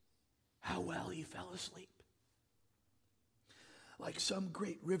 How well he fell asleep. Like some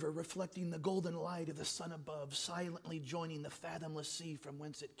great river reflecting the golden light of the sun above, silently joining the fathomless sea from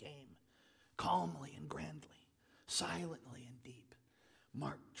whence it came, calmly and grandly, silently and deep,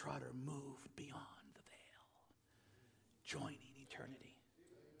 Mark Trotter moved beyond the veil, joining eternity.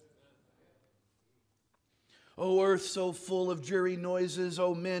 O earth so full of dreary noises,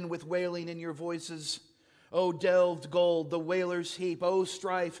 O men with wailing in your voices, O delved gold, the wailer's heap, O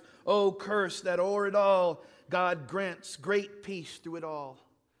strife, O curse that o'er it all God grants great peace through it all,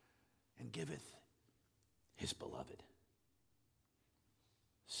 and giveth his beloved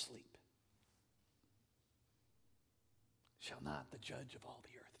sleep. shall not the judge of all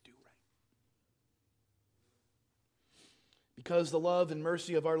the earth do right? Because the love and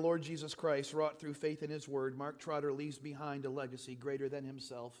mercy of our Lord Jesus Christ, wrought through faith in his word, Mark Trotter leaves behind a legacy greater than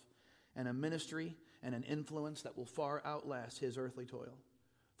himself and a ministry and an influence that will far outlast his earthly toil.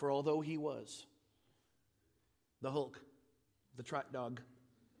 For although he was the Hulk, the trot dog,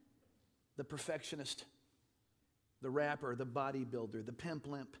 the perfectionist, the rapper, the bodybuilder, the pimp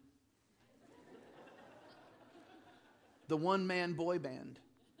limp, the one-man boy band,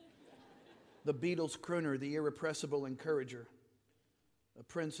 the Beatles crooner, the irrepressible encourager, a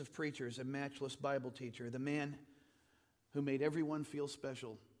prince of preachers, a matchless Bible teacher, the man who made everyone feel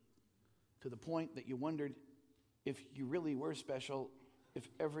special to the point that you wondered if you really were special, if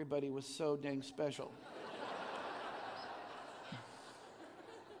everybody was so dang special.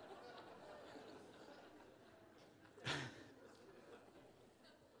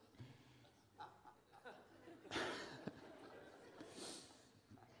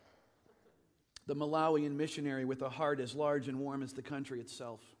 The Malawian missionary with a heart as large and warm as the country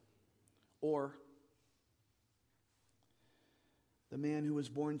itself. Or the man who was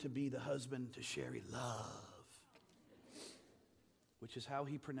born to be the husband to Sherry Love, which is how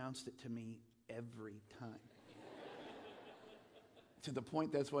he pronounced it to me every time. To the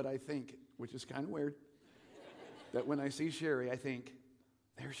point that's what I think, which is kind of weird, that when I see Sherry, I think,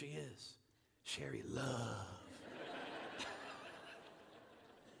 there she is, Sherry Love.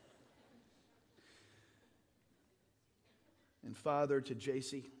 And father to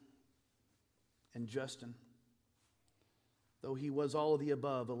JC and Justin. Though he was all of the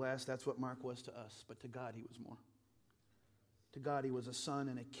above, alas, that's what Mark was to us. But to God, he was more. To God, he was a son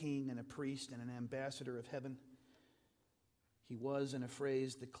and a king and a priest and an ambassador of heaven. He was, in a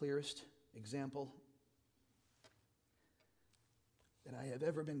phrase, the clearest example that I have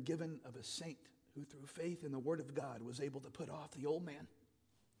ever been given of a saint who, through faith in the Word of God, was able to put off the old man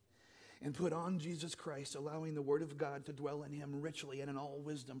and put on Jesus Christ, allowing the Word of God to dwell in him richly and in all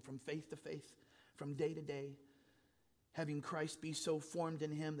wisdom from faith to faith, from day to day, having Christ be so formed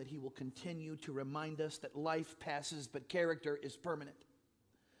in him that he will continue to remind us that life passes but character is permanent,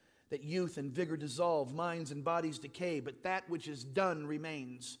 that youth and vigor dissolve, minds and bodies decay, but that which is done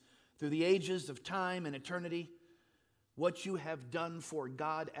remains through the ages of time and eternity. What you have done for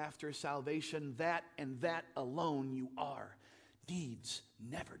God after salvation, that and that alone you are. Deeds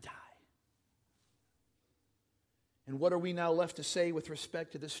never die. And what are we now left to say with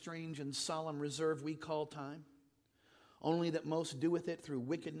respect to this strange and solemn reserve we call time? Only that most do with it through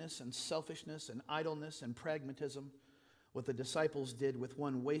wickedness and selfishness and idleness and pragmatism, what the disciples did with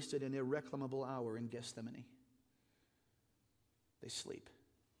one wasted and irreclaimable hour in Gethsemane. They sleep.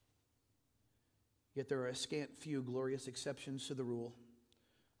 Yet there are a scant few glorious exceptions to the rule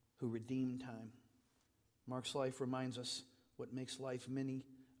who redeem time. Mark's life reminds us what makes life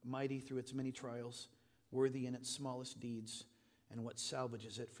mighty through its many trials, worthy in its smallest deeds, and what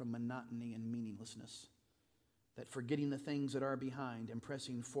salvages it from monotony and meaninglessness. That forgetting the things that are behind and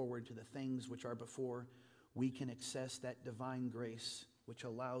pressing forward to the things which are before, we can access that divine grace which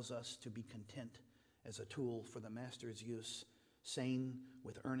allows us to be content as a tool for the Master's use, saying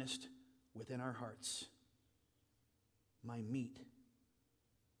with earnest within our hearts, my meat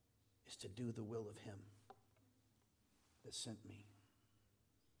is to do the will of him that sent me.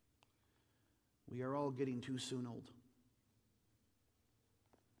 We are all getting too soon old.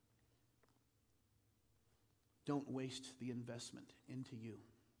 Don't waste the investment into you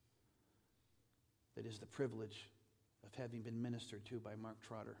that is the privilege of having been ministered to by Mark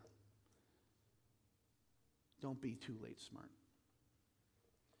Trotter. Don't be too late smart.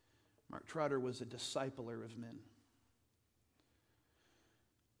 Mark Trotter was a discipler of men,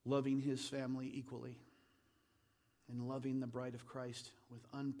 loving his family equally and loving the bride of Christ with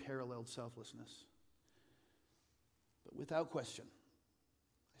unparalleled selflessness. But without question,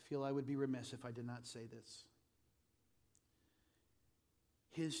 I feel I would be remiss if I did not say this.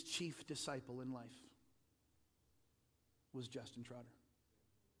 His chief disciple in life was Justin Trotter.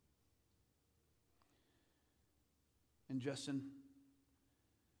 And Justin,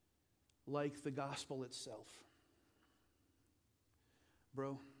 like the gospel itself,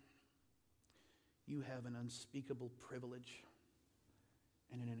 bro, you have an unspeakable privilege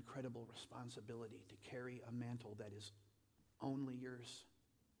and an incredible responsibility to carry a mantle that is only yours.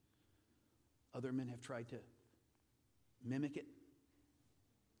 Other men have tried to mimic it.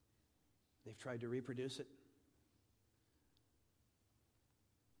 They've tried to reproduce it.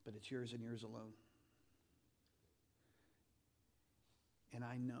 But it's yours and yours alone. And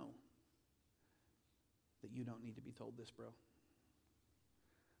I know that you don't need to be told this, bro.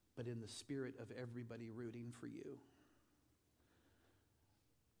 But in the spirit of everybody rooting for you,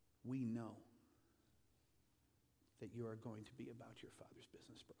 we know that you are going to be about your Father's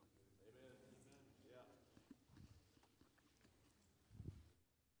business, bro.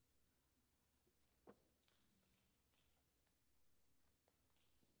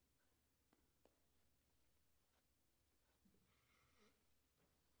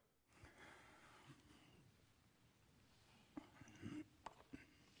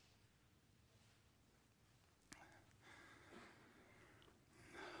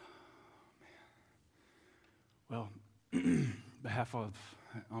 Well,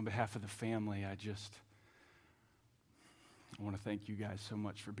 on behalf of the family, I want to thank you guys so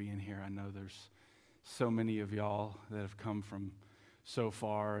much for being here. I know there's so many of y'all that have come from so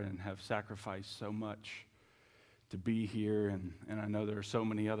far and have sacrificed so much to be here, and I know there are so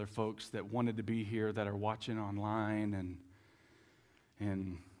many other folks that wanted to be here that are watching online,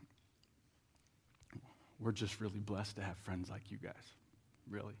 and we're just really blessed to have friends like you guys.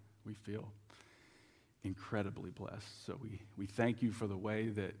 Really, we feel incredibly blessed. So we thank you for the way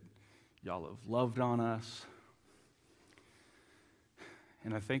that y'all have loved on us.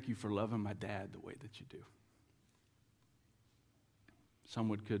 And I thank you for loving my dad the way that you do.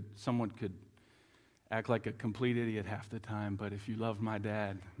 Someone could act like a complete idiot half the time, but if you loved my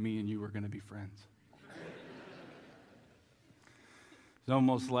dad, me and you are going to be friends. It's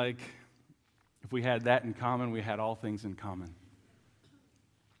almost like if we had that in common, we had all things in common.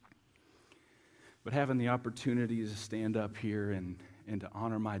 But having the opportunity to stand up here and to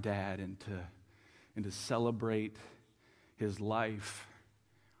honor my dad and to celebrate his life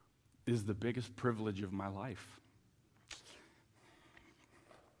is the biggest privilege of my life.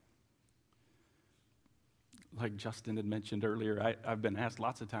 Like Justin had mentioned earlier, I've been asked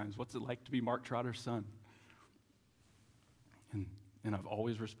lots of times, what's it like to be Mark Trotter's son? And I've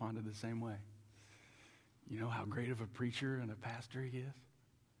always responded the same way. You know how great of a preacher and a pastor he is?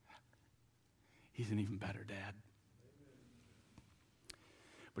 He's an even better dad.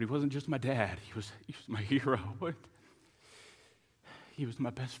 But he wasn't just my dad. He was my hero. He was my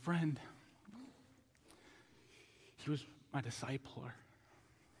best friend. He was my discipler.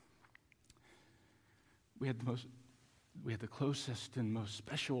 We had the closest and most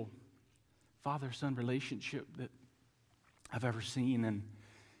special father-son relationship that I've ever seen,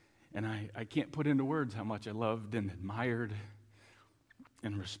 and I can't put into words how much I loved and admired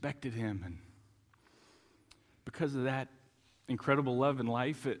and respected him. And because of that incredible love in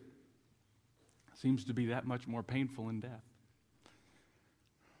life, it seems to be that much more painful in death.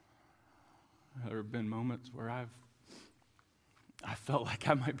 There have been moments where I felt like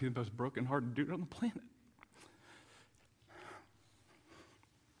I might be the most broken-hearted dude on the planet.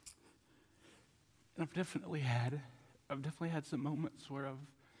 And I've definitely had some moments where I've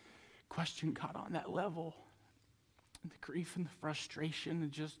questioned God on that level, and the grief and the frustration,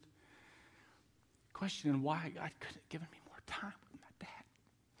 and just questioning why God couldn't have given me more time with my dad.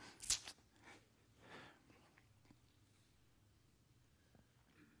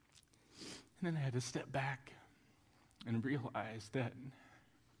 And then I had to step back and realize that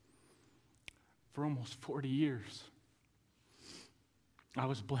for almost 40 years, I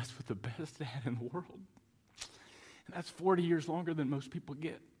was blessed with the best dad in the world. And that's 40 years longer than most people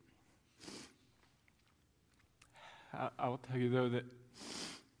get. I will tell you, though, that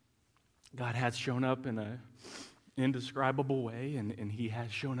God has shown up in an indescribable way, and he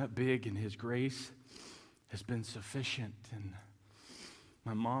has shown up big, and his grace has been sufficient. And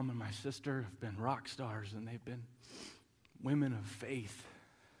my mom and my sister have been rock stars, and they've been women of faith.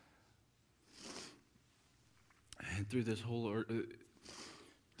 And through this whole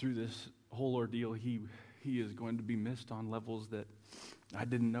ordeal, he is going to be missed on levels that I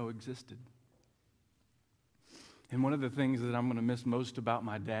didn't know existed. And one of the things that I'm going to miss most about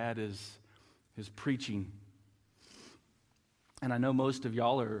my dad is his preaching. And I know most of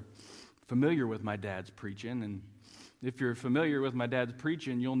y'all are familiar with my dad's preaching. And if you're familiar with my dad's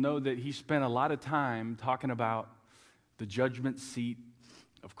preaching, you'll know that he spent a lot of time talking about the judgment seat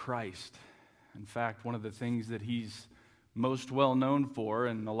of Christ. In fact, one of the things that he's most well known for,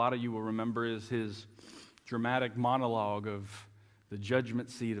 and a lot of you will remember, is his dramatic monologue of the judgment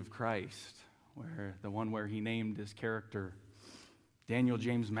seat of Christ, the one where he named his character Daniel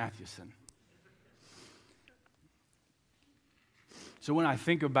James Mathewson. So when I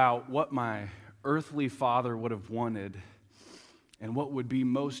think about what my earthly father would have wanted and what would be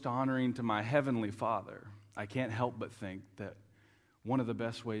most honoring to my heavenly Father, I can't help but think that one of the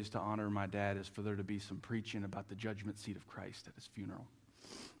best ways to honor my dad is for there to be some preaching about the judgment seat of Christ at his funeral.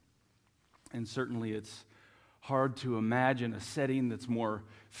 And certainly it's hard to imagine a setting that's more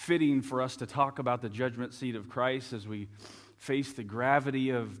fitting for us to talk about the judgment seat of Christ as we face the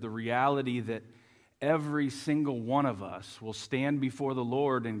gravity of the reality that every single one of us will stand before the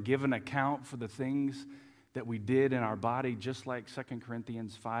Lord and give an account for the things that we did in our body, just like 2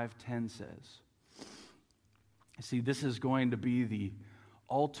 Corinthians 5:10 says. See, this is going to be the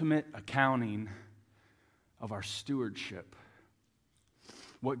ultimate accounting of our stewardship.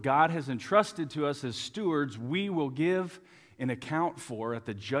 What God has entrusted to us as stewards, we will give an account for at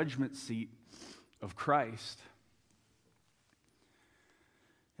the judgment seat of Christ.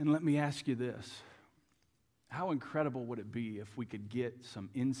 And let me ask you this. How incredible would it be if we could get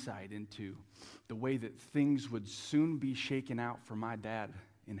some insight into the way that things would soon be shaken out for my dad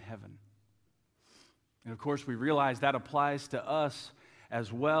in heaven? And of course, we realize that applies to us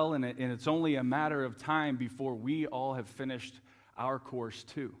as well, and it's only a matter of time before we all have finished our course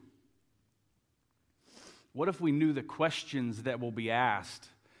too. What if we knew the questions that will be asked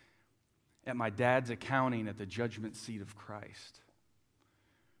at my dad's accounting at the judgment seat of Christ?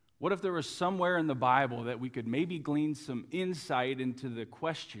 What if there was somewhere in the Bible that we could maybe glean some insight into the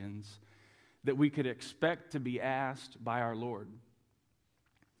questions that we could expect to be asked by our Lord?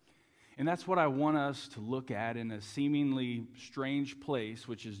 And that's what I want us to look at in a seemingly strange place,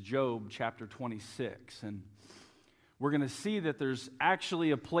 which is Job chapter 26. And we're going to see that there's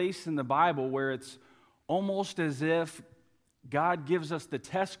actually a place in the Bible where it's almost as if God gives us the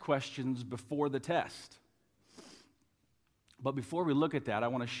test questions before the test. But before we look at that, I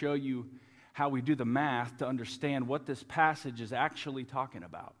want to show you how we do the math to understand what this passage is actually talking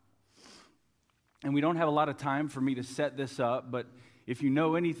about. And we don't have a lot of time for me to set this up, but if you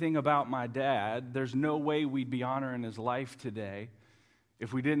know anything about my dad, there's no way we'd be honoring his life today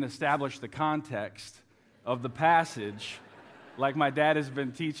if we didn't establish the context of the passage like my dad has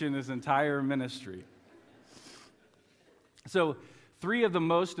been teaching his entire ministry. So, three of the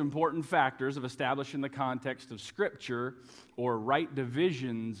most important factors of establishing the context of Scripture, or right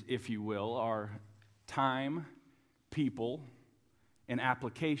divisions, if you will, are time, people, and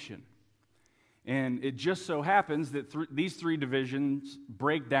application. And it just so happens that these three divisions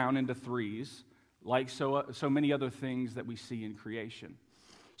break down into threes, like so many other things that we see in creation.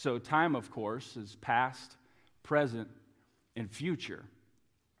 So time, of course, is past, present, and future.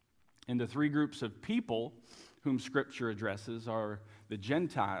 And the three groups of people whom Scripture addresses are the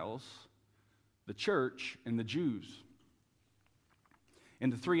Gentiles, the church, and the Jews.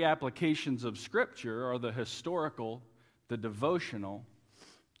 And the three applications of Scripture are the historical, the devotional,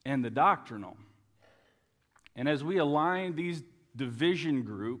 and the doctrinal. And as we align these division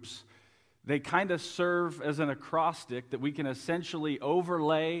groups, they kind of serve as an acrostic that we can essentially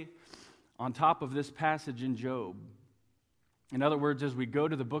overlay on top of this passage in Job. In other words, as we go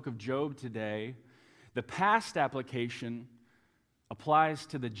to the book of Job today, the past application applies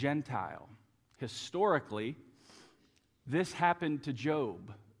to the Gentile. Historically, this happened to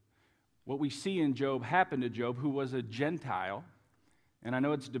Job. What we see in Job happened to Job, who was a Gentile. And I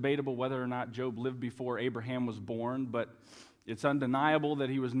know it's debatable whether or not Job lived before Abraham was born, but it's undeniable that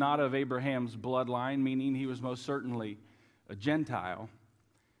he was not of Abraham's bloodline, meaning he was most certainly a Gentile.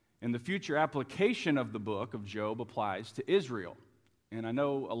 And the future application of the book of Job applies to Israel. And I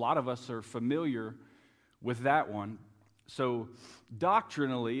know a lot of us are familiar with that one. So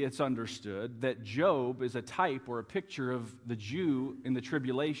doctrinally, it's understood that Job is a type or a picture of the Jew in the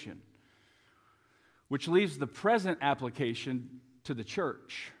tribulation, which leaves the present application to the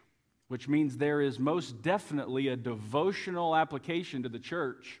church, which means there is most definitely a devotional application to the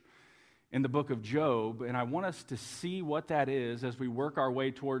church in the book of Job. And I want us to see what that is as we work our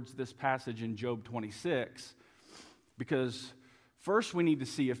way towards this passage in Job 26, because first we need to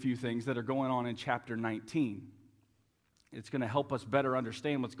see a few things that are going on in chapter 19. It's going to help us better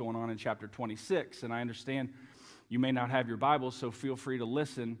understand what's going on in chapter 26. And I understand you may not have your Bible, so feel free to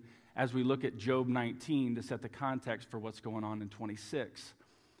listen as we look at Job 19 to set the context for what's going on in 26.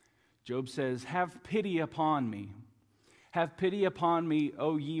 Job says, "Have pity upon me. Have pity upon me,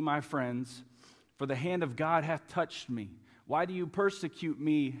 O ye my friends, for the hand of God hath touched me. Why do you persecute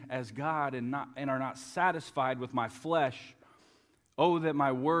me as God and are not satisfied with my flesh? Oh, that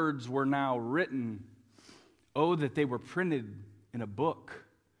my words were now written. Oh, that they were printed in a book,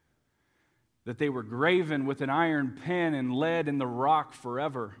 that they were graven with an iron pen and lead in the rock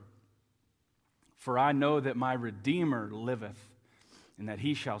forever. For I know that my Redeemer liveth, and that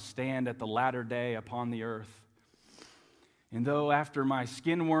he shall stand at the latter day upon the earth. And though after my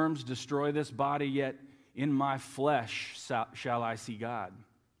skin worms destroy this body, yet in my flesh shall I see God,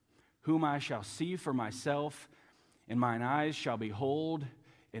 whom I shall see for myself, and mine eyes shall behold,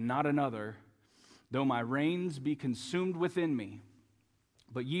 and not another, though my reins be consumed within me.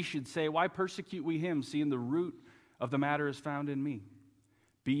 But ye should say, why persecute we him, seeing the root of the matter is found in me.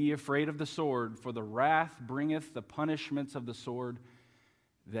 Be ye afraid of the sword, for the wrath bringeth the punishments of the sword,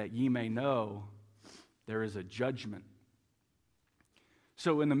 that ye may know there is a judgment.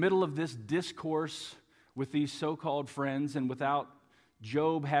 So in the middle of this discourse with these so-called friends, and without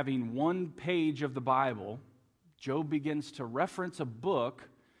Job having one page of the Bible, Job begins to reference a book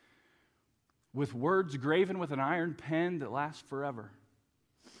with words graven with an iron pen that lasts forever.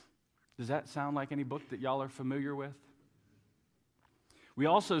 Does that sound like any book that y'all are familiar with? We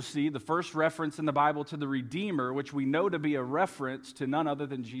also see the first reference in the Bible to the Redeemer, which we know to be a reference to none other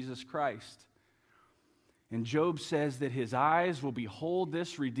than Jesus Christ. And Job says that his eyes will behold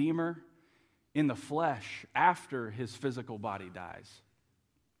this Redeemer in the flesh after his physical body dies.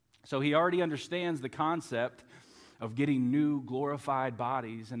 So he already understands the concept of getting new glorified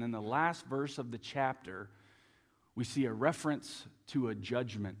bodies. And in the last verse of the chapter, we see a reference to a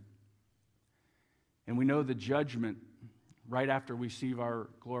judgment. And we know the judgment right after we receive our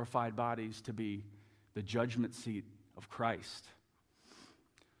glorified bodies to be the judgment seat of Christ.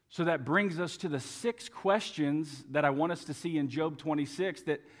 So that brings us to the 6 questions that I want us to see in Job 26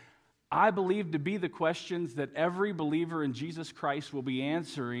 that I believe to be the questions that every believer in Jesus Christ will be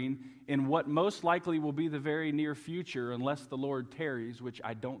answering in what most likely will be the very near future, unless the Lord tarries, which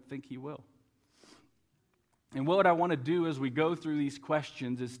I don't think he will. And what I want to do as we go through these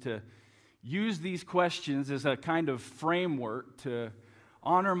questions is to use these questions as a kind of framework to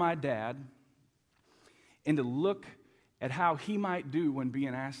honor my dad and to look at how he might do when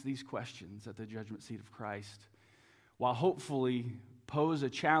being asked these questions at the judgment seat of Christ, while hopefully pose a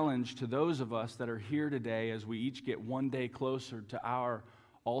challenge to those of us that are here today as we each get one day closer to our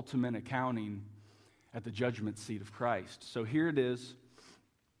ultimate accounting at the judgment seat of Christ. So here it is.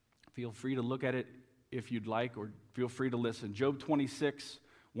 Feel free to look at it if you'd like, or feel free to listen. Job 26,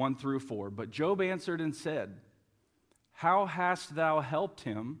 1 through 4. But Job answered and said, How hast thou helped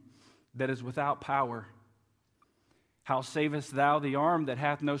him that is without power? How savest thou the arm that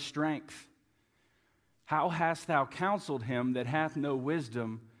hath no strength? How hast thou counseled him that hath no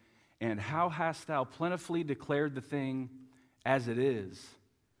wisdom? And how hast thou plentifully declared the thing as it is?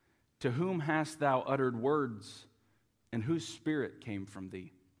 To whom hast thou uttered words? And whose spirit came from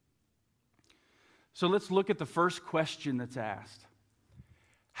thee? So let's look at the first question that's asked.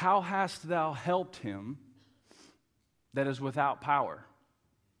 How hast thou helped him that is without power?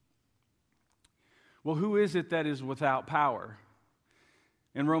 Well, who is it that is without power?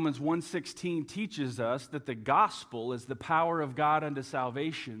 And Romans 1:16 teaches us that the gospel is the power of God unto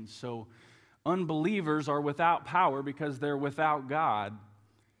salvation. So unbelievers are without power because they're without God.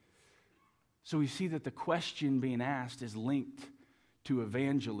 So we see that the question being asked is linked to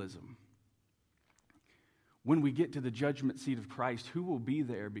evangelism. When we get to the judgment seat of Christ, who will be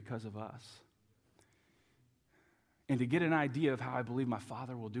there because of us? And to get an idea of how I believe my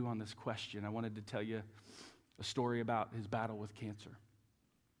father will do on this question, I wanted to tell you a story about his battle with cancer.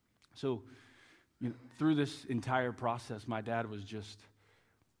 So, through this entire process, my dad was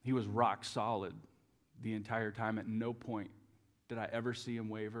he was rock solid the entire time. At no point did I ever see him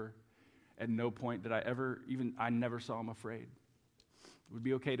waver. At no point did I never saw him afraid. It would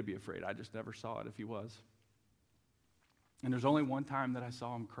be okay to be afraid. I just never saw it if he was. And there's only one time that I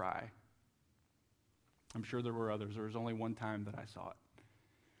saw him cry. I'm sure there were others. There was only one time that I saw it.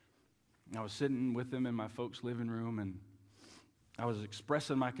 And I was sitting with him in my folks' living room, and I was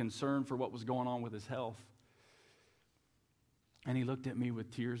expressing my concern for what was going on with his health. And he looked at me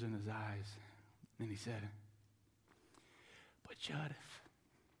with tears in his eyes, and he said, "But Judd,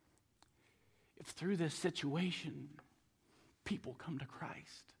 if through this situation people come to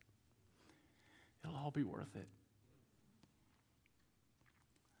Christ, it'll all be worth it."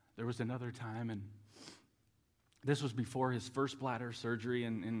 There was another time, and this was before his first bladder surgery,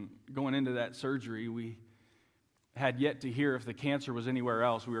 and going into that surgery, we had yet to hear if the cancer was anywhere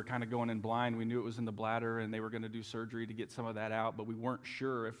else. We were kind of going in blind. We knew it was in the bladder, and they were going to do surgery to get some of that out, but we weren't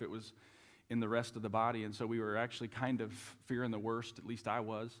sure if it was in the rest of the body, and so we were actually kind of fearing the worst, at least I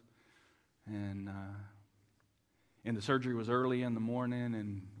was. And the surgery was early in the morning,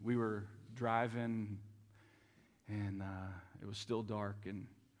 and we were driving, and it was still dark, and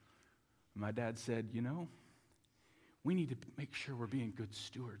my dad said, we need to make sure we're being good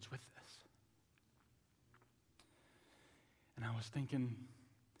stewards with this. And I was thinking,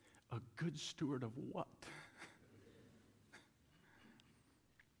 a good steward of what?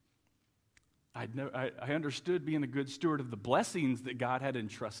 I understood being a good steward of the blessings that God had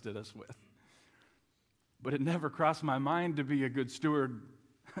entrusted us with. But it never crossed my mind to be a good steward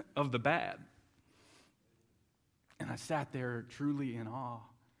of the bad. And I sat there truly in awe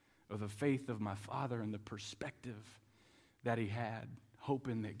of the faith of my father and the perspective that he had,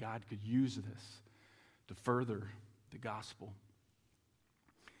 hoping that God could use this to further the gospel.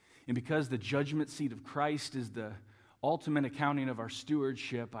 And because the judgment seat of Christ is the ultimate accounting of our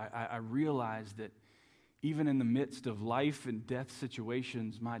stewardship, I realized that even in the midst of life and death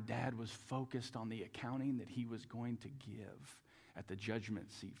situations, my dad was focused on the accounting that he was going to give at the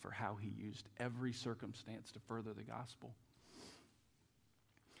judgment seat for how he used every circumstance to further the gospel.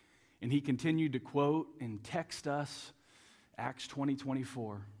 And he continued to quote and text us Acts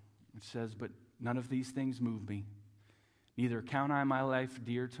 20:24. It says, "But none of these things move me. Neither count I my life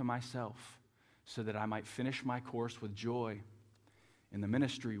dear to myself, so that I might finish my course with joy in the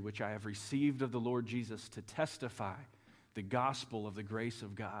ministry which I have received of the Lord Jesus to testify the gospel of the grace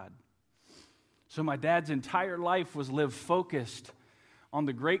of God." So my dad's entire life was lived focused on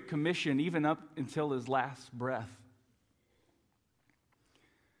the Great Commission, even up until his last breath.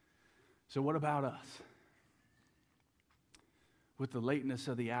 So what about us? With the lateness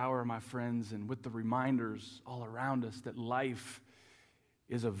of the hour, my friends, and with the reminders all around us that life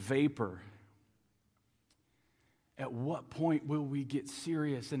is a vapor, at what point will we get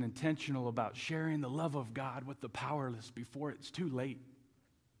serious and intentional about sharing the love of God with the powerless before it's too late?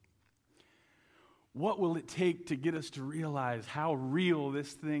 What will it take to get us to realize how real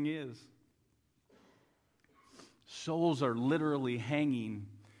this thing is? Souls are literally hanging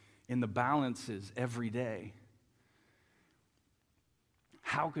in the balances every day.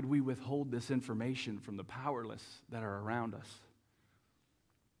 How could we withhold this information from the powerless that are around us?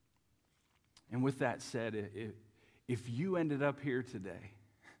 And with that said, if you ended up here today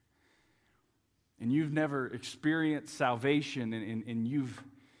and you've never experienced salvation and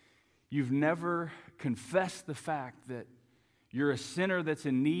you've never confessed the fact that you're a sinner that's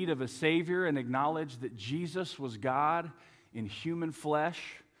in need of a Savior and acknowledge that Jesus was God in human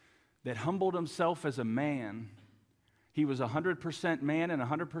flesh, that humbled himself as a man. He was 100% man and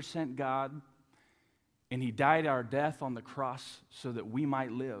 100% God, and he died our death on the cross so that we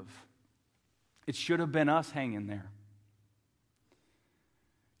might live. It should have been us hanging there.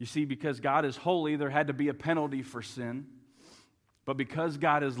 You see, because God is holy, there had to be a penalty for sin. But because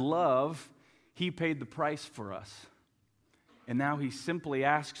God is love, he paid the price for us. And now he simply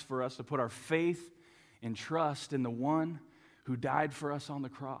asks for us to put our faith and trust in the one who died for us on the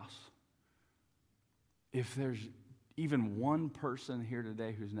cross. If there's even one person here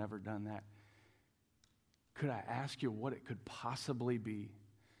today who's never done that, could I ask you what it could possibly be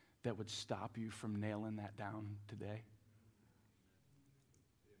that would stop you from nailing that down today?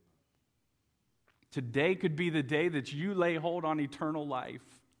 Today could be the day that you lay hold on eternal life.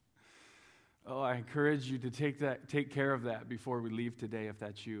 Oh, I encourage you to take care of that before we leave today, if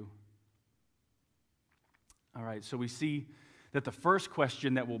that's you. All right, so we see that the first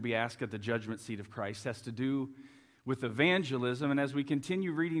question that will be asked at the judgment seat of Christ has to do with evangelism. And as we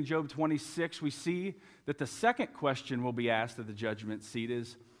continue reading Job 26, we see that the second question will be asked at the judgment seat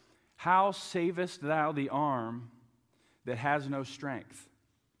is, "How savest thou the arm that has no strength?"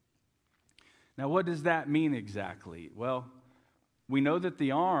 Now, what does that mean exactly? Well, we know that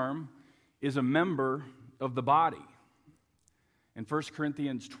the arm is a member of the body. And 1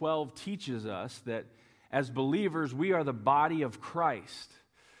 Corinthians 12 teaches us that as believers, we are the body of Christ.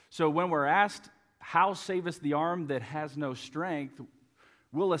 So when we're asked, "How savest the arm that has no strength?"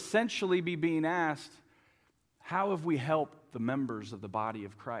 we'll essentially be being asked, how have we helped the members of the body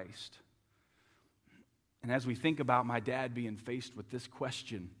of Christ? And as we think about my dad being faced with this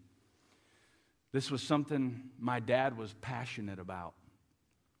question, this was something my dad was passionate about.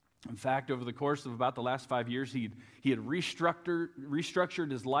 In fact, over the course of about the last 5 years, he had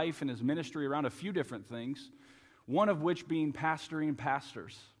restructured his life and his ministry around a few different things, one of which being pastoring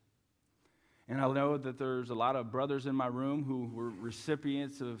pastors. And I know that there's a lot of brothers in my room who were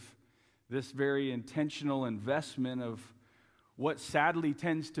recipients of this very intentional investment of what sadly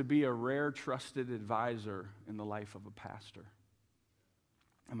tends to be a rare trusted advisor in the life of a pastor.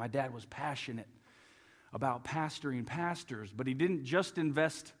 And my dad was passionate about pastoring pastors, but he didn't just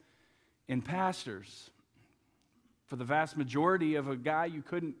invest in pastors. For the vast majority of a guy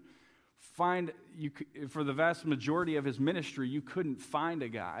for the vast majority of his ministry, you couldn't find a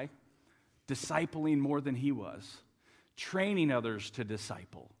guy discipling more than he was, training others to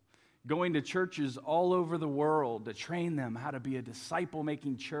disciple, going to churches all over the world to train them how to be a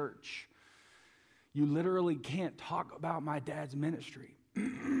disciple-making church. You literally can't talk about my dad's ministry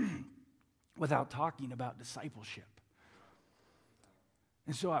without talking about discipleship.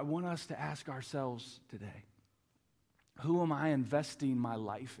 And so I want us to ask ourselves today, who am I investing my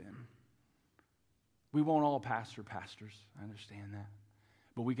life in? We won't all pastor pastors, I understand that.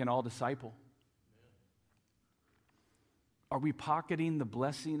 but we can all disciple. Are we pocketing the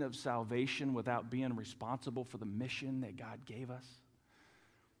blessing of salvation without being responsible for the mission that God gave us?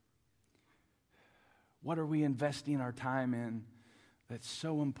 What are we investing our time in that's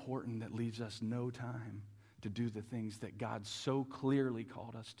so important that leaves us no time to do the things that God so clearly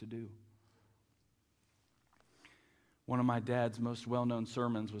called us to do? One of my dad's most well-known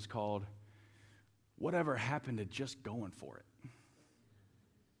sermons was called, "Whatever Happened to Just Going For It?"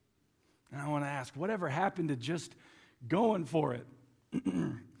 And I want to ask, whatever happened to just going for it?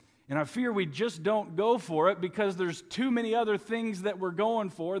 And I fear we just don't go for it because there's too many other things that we're going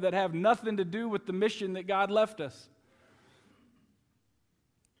for that have nothing to do with the mission that God left us.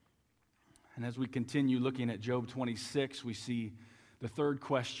 And as we continue looking at Job 26, we see the third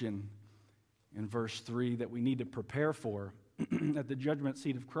question in verse 3 that we need to prepare for at the judgment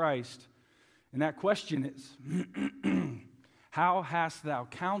seat of Christ. And that question is, how hast thou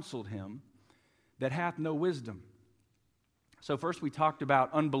counseled him that hath no wisdom? So first we talked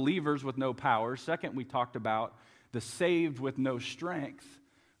about unbelievers with no power. Second, we talked about the saved with no strength.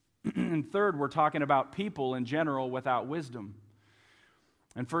 And third, we're talking about people in general without wisdom.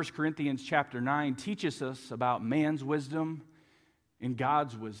 And 1 Corinthians chapter 9 teaches us about man's wisdom and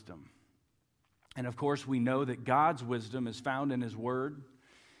God's wisdom. And of course, we know that God's wisdom is found in His Word.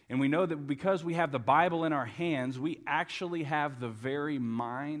 And we know that because we have the Bible in our hands, we actually have the very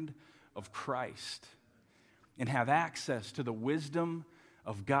mind of Christ and have access to the wisdom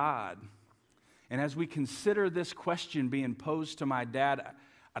of God. And as we consider this question being posed to my dad,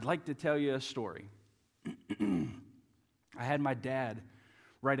 I'd like to tell you a story. I had my dad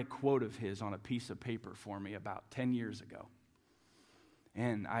write a quote of his on a piece of paper for me about 10 years ago.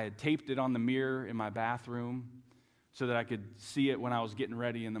 And I had taped it on the mirror in my bathroom so that I could see it when I was getting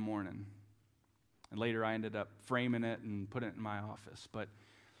ready in the morning. And later I ended up framing it and putting it in my office. But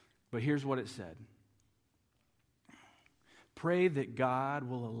here's what it said. Pray that God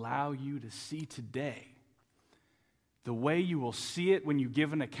will allow you to see today the way you will see it when you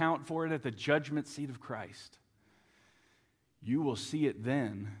give an account for it at the judgment seat of Christ. You will see it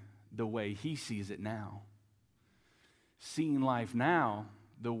then the way He sees it now. Seeing life now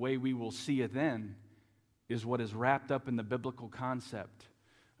the way we will see it then is what is wrapped up in the biblical concept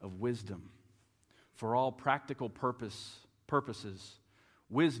of wisdom. For all practical purposes,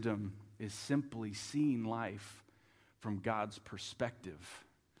 wisdom is simply seeing life from God's perspective.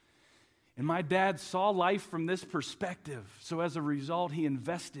 And my dad saw life from this perspective. So as a result, he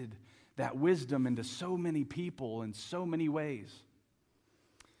invested that wisdom into so many people in so many ways.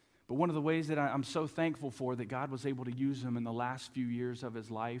 But one of the ways that I'm so thankful for that God was able to use him in the last few years of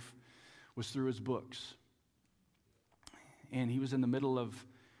his life was through his books. And he was in the middle of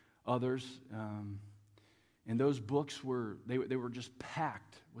others. And those books were just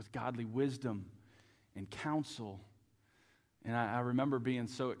packed with godly wisdom and counsel. And I remember being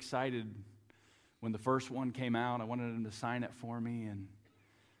so excited when the first one came out. I wanted him to sign it for me,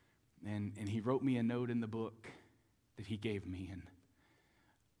 and he wrote me a note in the book that he gave me, and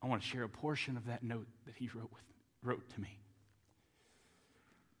I want to share a portion of that note that he wrote to me.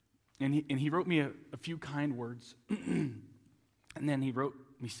 And he wrote me a few kind words, and then he wrote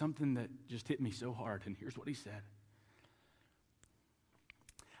me something that just hit me so hard, and here's what he said.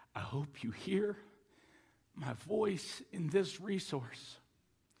 I hope you hear my voice in this resource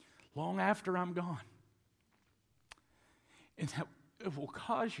long after I'm gone, and that it will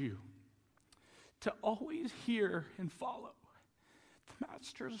cause you to always hear and follow the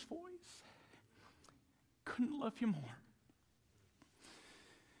Master's voice. Couldn't love you more.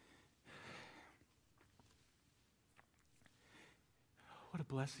 What a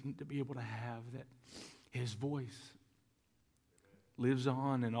blessing to be able to have that His voice lives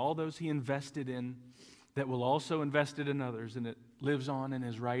on, and all those He invested in that will also invest it in others, and it lives on in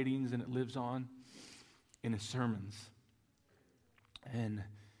His writings, and it lives on in His sermons. And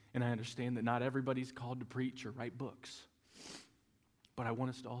I understand that not everybody's called to preach or write books, but I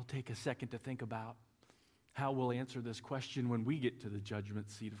want us to all take a second to think about how we'll answer this question when we get to the judgment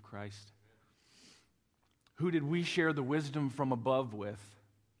seat of Christ. Who did we share the wisdom from above with?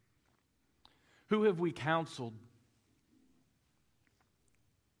 Who have we counseled?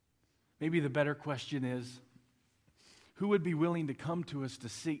 Maybe the better question is, who would be willing to come to us to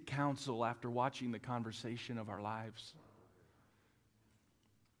seek counsel after watching the conversation of our lives?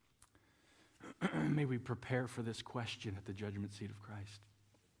 May we prepare for this question at the judgment seat of Christ.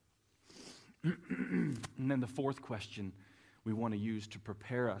 And then the fourth question we want to use to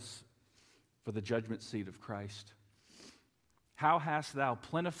prepare us for the judgment seat of Christ. How hast thou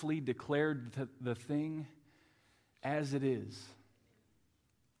plentifully declared the thing as it is?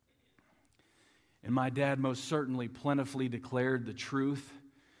 And my dad most certainly plentifully declared the truth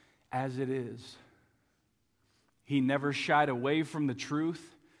as it is. He never shied away from the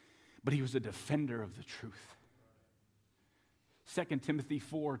truth, but he was a defender of the truth. 2 Timothy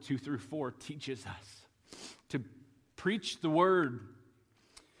 4, 2 through 4 teaches us to preach the word,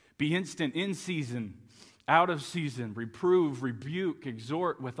 be instant in season, out of season, reprove, rebuke,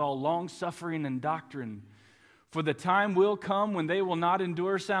 exhort with all long-suffering and doctrine. For the time will come when they will not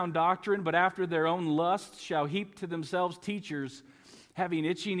endure sound doctrine, but after their own lusts shall heap to themselves teachers, having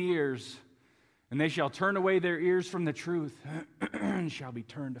itching ears, and they shall turn away their ears from the truth, and shall be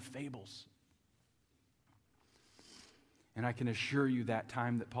turned to fables. And I can assure you that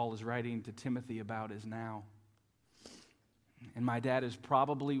time that Paul is writing to Timothy about is now. And my dad is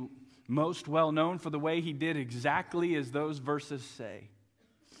probably most well known for the way he did exactly as those verses say.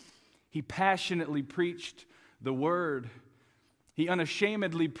 He passionately preached the word. He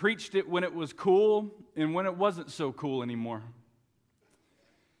unashamedly preached it when it was cool and when it wasn't so cool anymore.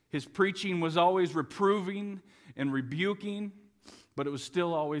 His preaching was always reproving and rebuking, but it was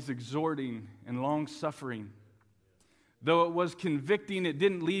still always exhorting and long-suffering. Though it was convicting, it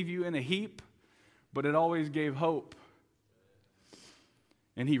didn't leave you in a heap, but it always gave hope.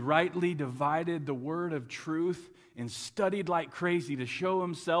 And he rightly divided the word of truth and studied like crazy to show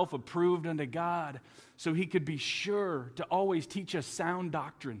himself approved unto God, so he could be sure to always teach us sound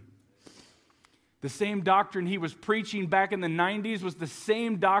doctrine. The same doctrine he was preaching back in the 90s was the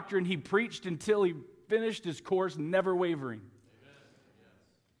same doctrine he preached until he finished his course, never wavering.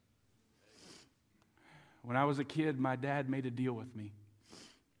 When I was a kid, my dad made a deal with me.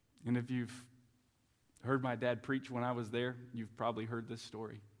 And if you've heard my dad preach when I was there, you've probably heard this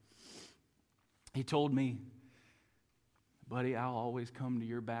story. He told me, buddy, I'll always come to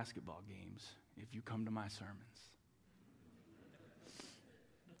your basketball games if you come to my sermons.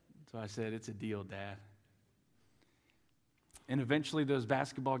 So I said, it's a deal, Dad. And eventually those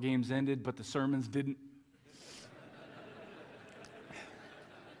basketball games ended, but the sermons didn't.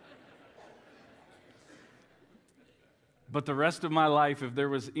 But the rest of my life, if there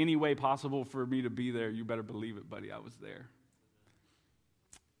was any way possible for me to be there, you better believe it, buddy, I was there.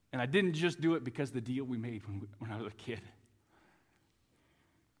 And I didn't just do it because of the deal we made when I was a kid.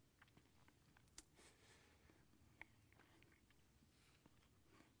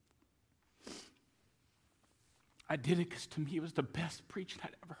 I did it because to me it was the best preaching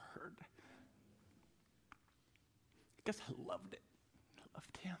I'd ever heard. Because I loved it. I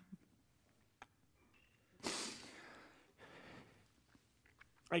loved him.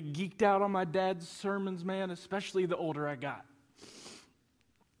 I geeked out on my dad's sermons, man, especially the older I got.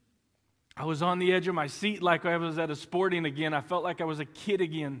 I was on the edge of my seat like I was at a sporting again. I felt like I was a kid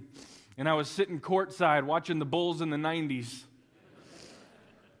again. And I was sitting courtside watching the Bulls in the 90s.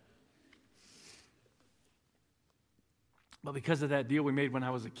 But because of that deal we made when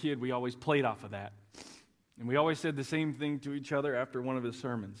I was a kid, we always played off of that. And we always said the same thing to each other after one of his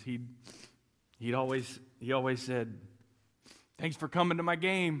sermons. He always said, thanks for coming to my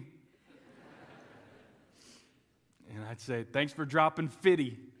game. And I'd say, thanks for dropping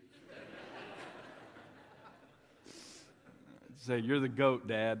 50. I'd say, you're the GOAT,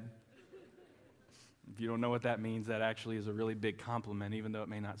 Dad. If you don't know what that means, that actually is a really big compliment, even though it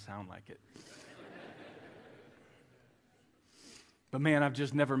may not sound like it. But man, I've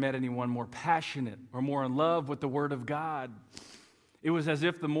just never met anyone more passionate or more in love with the Word of God. It was as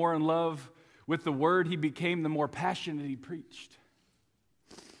if the more in love with the Word he became, the more passionate he preached.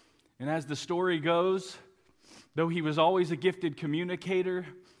 And as the story goes, though he was always a gifted communicator,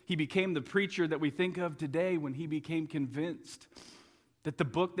 he became the preacher that we think of today when he became convinced that the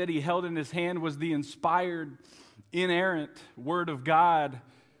book that he held in his hand was the inspired, inerrant Word of God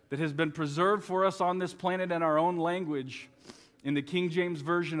that has been preserved for us on this planet in our own language in the King James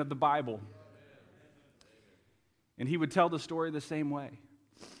Version of the Bible. And he would tell the story the same way.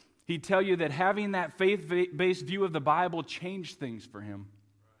 He'd tell you that having that faith-based view of the Bible changed things for him.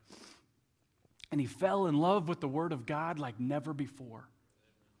 And he fell in love with the Word of God like never before.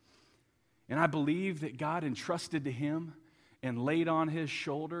 And I believe that God entrusted to him and laid on his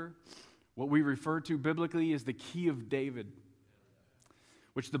shoulder what we refer to biblically as the key of David,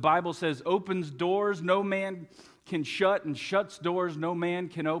 which the Bible says opens doors no man can shut and shuts doors no man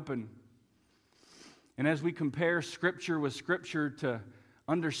can open. And as we compare Scripture with Scripture to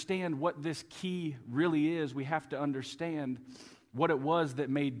understand what this key really is, we have to understand what it was that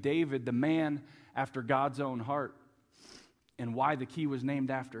made David the man after God's own heart and why the key was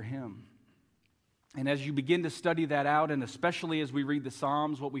named after him. And as you begin to study that out, and especially as we read the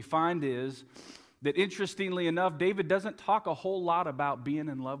Psalms, what we find is that interestingly enough, David doesn't talk a whole lot about being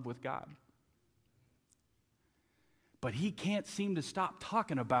in love with God. But he can't seem to stop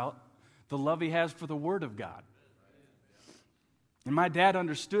talking about the love he has for the Word of God. And my dad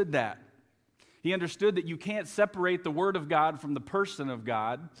understood that. He understood that you can't separate the Word of God from the person of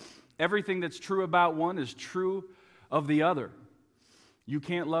God. Everything that's true about one is true of the other. You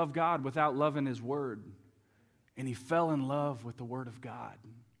can't love God without loving His Word. And he fell in love with the Word of God.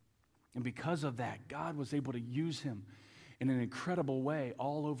 And because of that, God was able to use him in an incredible way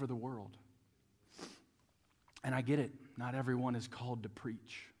all over the world. And I get it. Not everyone is called to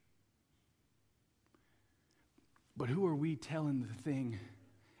preach. But who are we telling the thing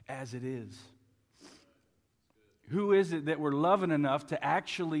as it is? Who is it that we're loving enough to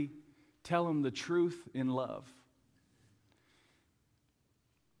actually tell them the truth in love?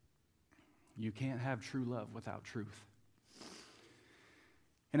 You can't have true love without truth.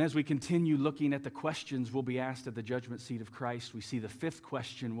 And as we continue looking at the questions we'll be asked at the judgment seat of Christ, we see the fifth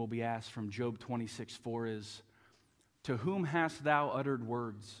question we'll be asked from Job 26:4 is, to whom hast thou uttered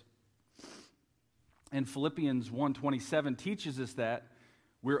words? And Philippians 1:27 teaches us that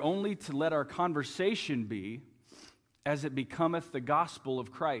we're only to let our conversation be as it becometh the gospel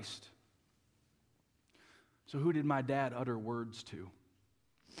of Christ. So who did my dad utter words to?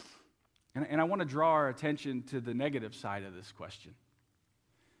 And I want to draw our attention to the negative side of this question.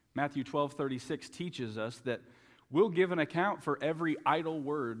 Matthew 12:36 teaches us that we'll give an account for every idle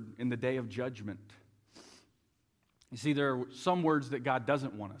word in the day of judgment. You see, there are some words that God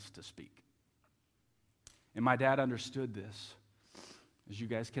doesn't want us to speak. And my dad understood this. As you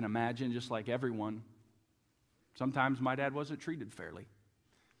guys can imagine, just like everyone, sometimes my dad wasn't treated fairly.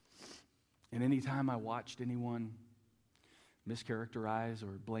 And anytime I watched anyone mischaracterize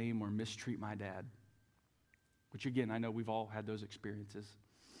or blame or mistreat my dad, which again, I know we've all had those experiences,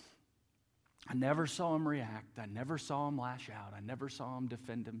 I never saw him react. I never saw him lash out. I never saw him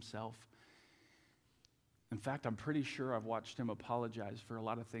defend himself. In fact, I'm pretty sure I've watched him apologize for a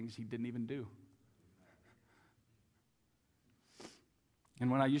lot of things he didn't even do. And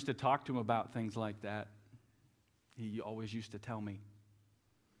when I used to talk to him about things like that, he always used to tell me,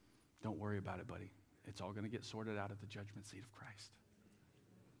 don't worry about it, buddy. It's all going to get sorted out at the judgment seat of Christ.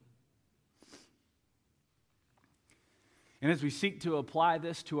 And as we seek to apply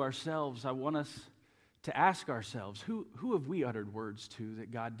this to ourselves, I want us to ask ourselves, who have we uttered words to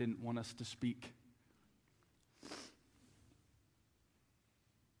that God didn't want us to speak?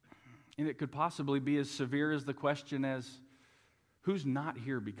 And it could possibly be as severe as the question as, who's not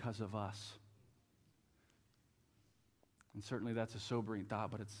here because of us? And certainly that's a sobering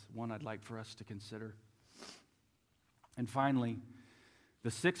thought, but it's one I'd like for us to consider. And finally,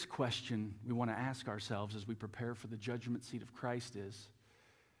 the sixth question we want to ask ourselves as we prepare for the judgment seat of Christ is,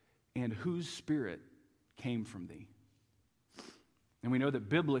 and whose spirit came from thee? And we know that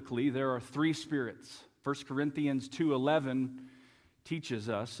biblically there are three spirits. 1 Corinthians 2:11 teaches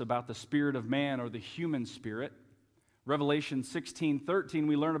us about the spirit of man, or the human spirit. Revelation 16:13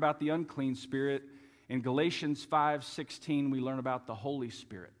 we learn about the unclean spirit. In Galatians 5:16 we learn about the Holy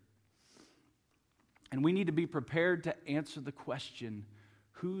Spirit. And we need to be prepared to answer the question,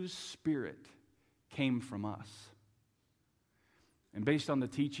 whose spirit came from us? And based on the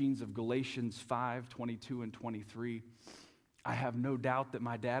teachings of Galatians 5:22 and 23, I have no doubt that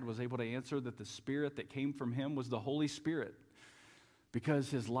my dad was able to answer that the spirit that came from him was the Holy Spirit, because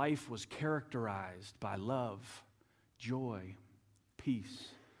his life was characterized by love, joy, peace,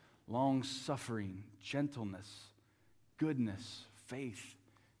 long-suffering, gentleness, goodness, faith,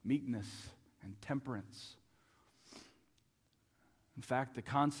 meekness, and temperance. In fact, the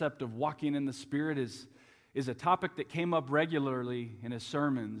concept of walking in the Spirit is a topic that came up regularly in his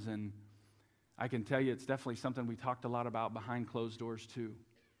sermons, and I can tell you it's definitely something we talked a lot about behind closed doors too.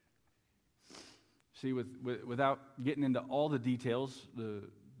 See, without getting into all the details,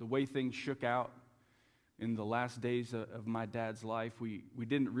 the way things shook out in the last days of my dad's life, we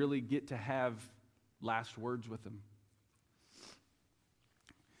didn't really get to have last words with him.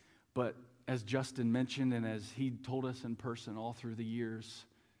 But as Justin mentioned, and as he told us in person all through the years,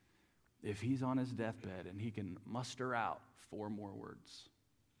 if he's on his deathbed and he can muster out 4 more words,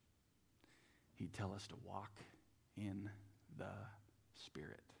 he'd tell us to walk in the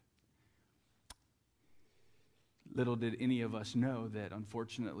Spirit. Little did any of us know that,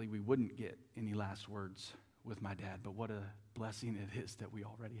 unfortunately, we wouldn't get any last words with my dad, but what a blessing it is that we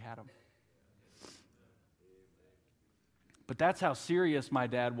already had them. But that's how serious my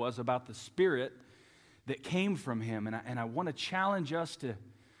dad was about the Spirit that came from him. And I want to challenge us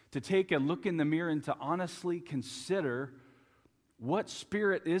to take a look in the mirror and to honestly consider, what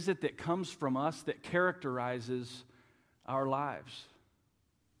spirit is it that comes from us that characterizes our lives?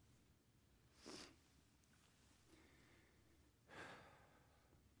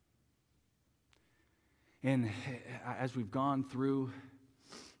 And as we've gone through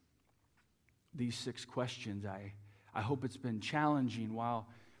these 6 questions, I hope it's been challenging while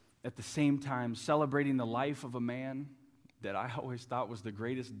at the same time celebrating the life of a man that I always thought was the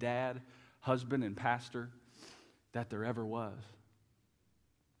greatest dad, husband, and pastor that there ever was.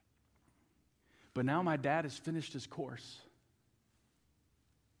 But now my dad has finished his course.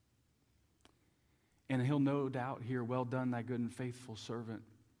 And he'll no doubt hear, "Well done, thy good and faithful servant."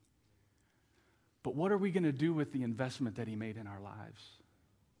 But what are we going to do with the investment that he made in our lives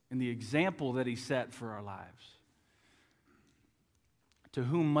and the example that he set for our lives? To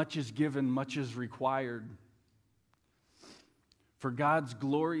whom much is given, much is required. For God's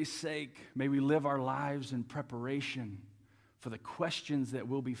glory's sake, may we live our lives in preparation for the questions that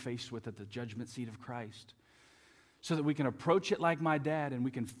we'll be faced with at the judgment seat of Christ, so that we can approach it like my dad and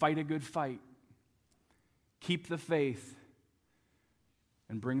we can fight a good fight, keep the faith,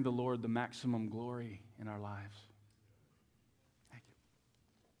 and bring the Lord the maximum glory in our lives. Thank you.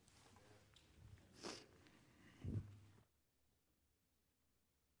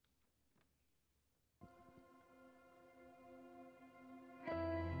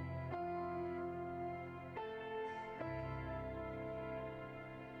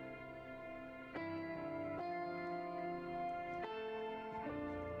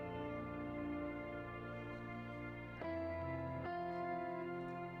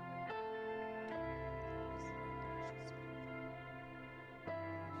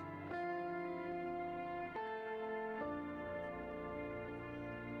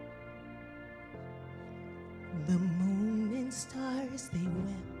 The moon and stars, they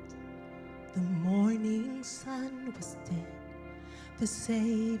wept. The morning sun was dead. The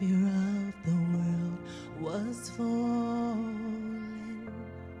Savior of the world was fallen.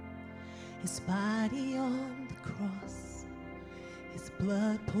 His body on the cross, his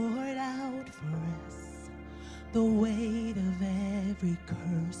blood poured out for us. The weight of every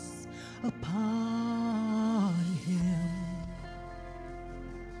curse upon him.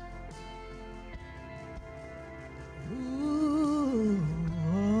 Ooh,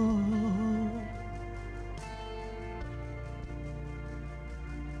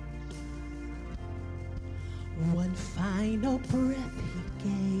 one final breath he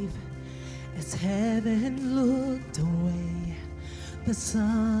gave as heaven looked away. The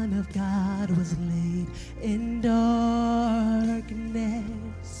Son of God was laid in darkness.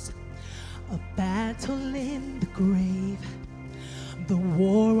 A battle in the grave. The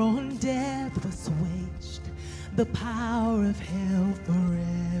war on death was waged. The power of hell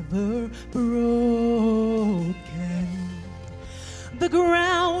forever broken. The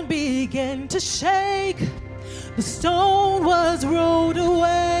ground began to shake. The stone was rolled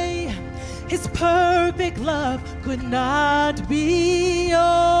away. His perfect love could not be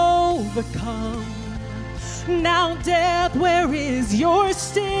overcome. Now death, where is your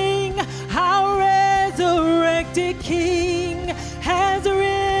sting? Our resurrected King has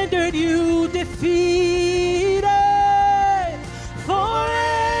rendered you defeated.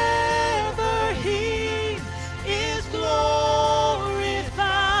 Forever he is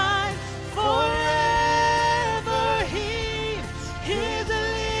glorified. Forever he is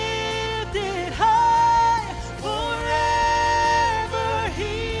lifted high. Forever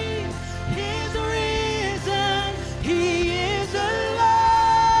he is risen. He is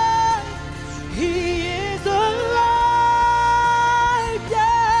alive. He is alive.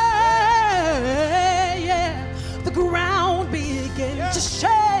 Yeah, yeah. The ground began to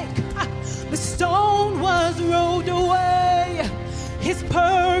shake. The stone was rolled away. His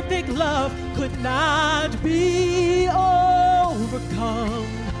perfect love could not be overcome.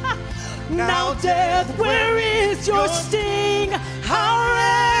 Now death, where is your sting? Our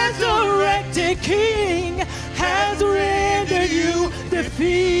resurrected King has rendered you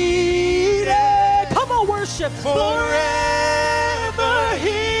defeated. Come on, worship. Forever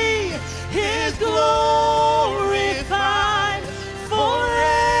he is glorified.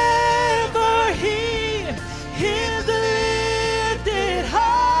 Forever he is lifted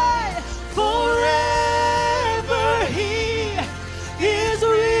high. Forever he is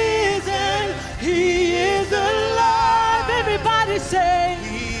risen. He is alive. Everybody say,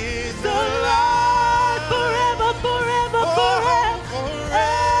 he is alive. Forever, forever, forever.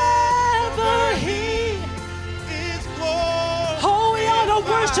 Forever he is glorified. Oh, we ought to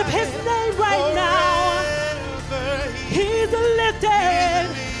worship his name right now. He's lifted.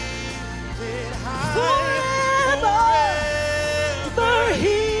 Forever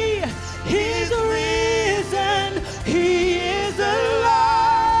he is risen. He is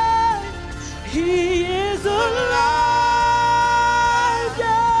alive. He is alive.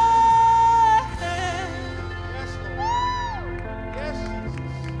 Yeah.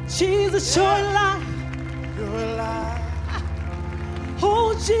 Jesus, you're alive. You're alive.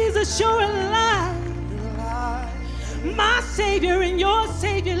 Oh, Jesus, you're alive. You're alive. My Savior and your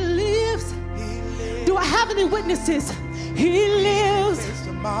Savior lives. He lives. Do I have any witnesses? He lives. Face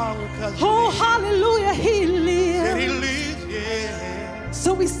tomorrow 'cause he Oh, lives. hallelujah, He Said he lives. lives, yeah.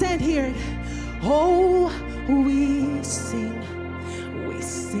 So we stand here and, oh, we sing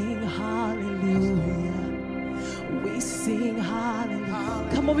hallelujah. We sing hallelujah.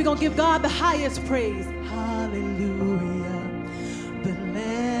 Come on, we're going to give God the highest praise. Hallelujah. The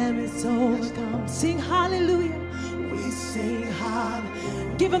Lamb is overcome. Sing hallelujah. We sing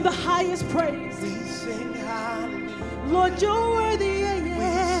hallelujah. Give him the highest praise. We sing hallelujah. Lord, you're worthy, yeah, We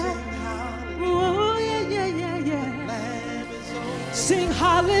yeah. sing hallelujah. Oh, yeah, yeah, yeah, yeah. Lamb is over. Sing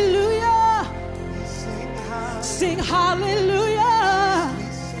hallelujah. We sing hallelujah. Sing hallelujah. We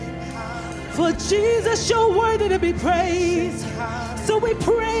sing hallelujah. For Jesus, you're worthy to be praised. So we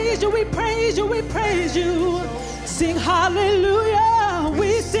praise you, we praise you, we praise you. Sing hallelujah.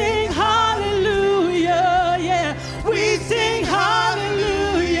 We sing hallelujah. Yeah. We sing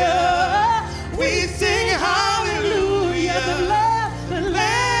hallelujah. We sing hallelujah. The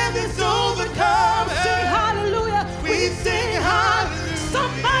Lamb is overcome. Sing hallelujah. We sing hallelujah.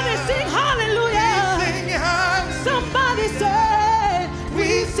 Somebody sing hallelujah. We sing hallelujah. Somebody say, we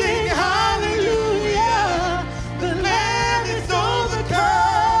sing hallelujah. The Lamb is overcome.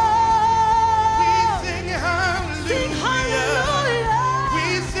 We sing hallelujah. Sing hallelujah. We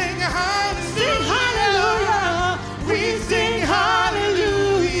sing hallelujah. Sing hallelujah. We sing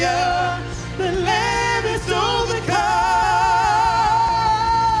hallelujah. The Lamb is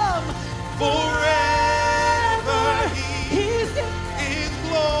overcome. Forever He's is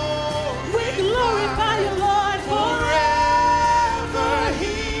glory. we glorify you, Lord. Forever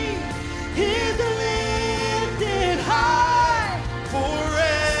He is lifted high.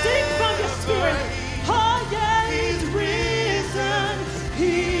 Forever. Sing from your spirit. Oh, yeah, He's risen.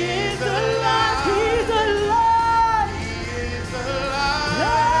 He is alive. He's alive. He is alive.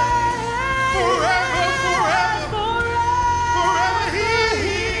 Yeah. Forever, forever. Forever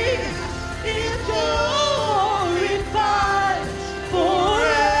He is glorified.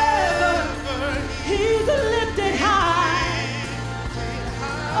 Forever He's lifted high.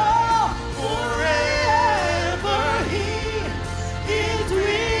 Oh, forever He is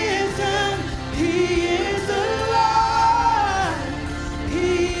risen. He is alive. He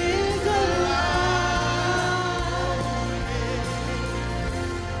is alive.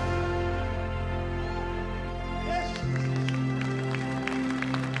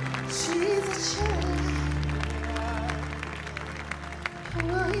 Jesus, you're alive.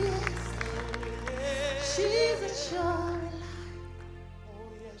 Oh, yes. Jesus, you're alive.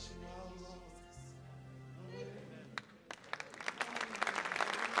 Oh, yes, you are, Lord.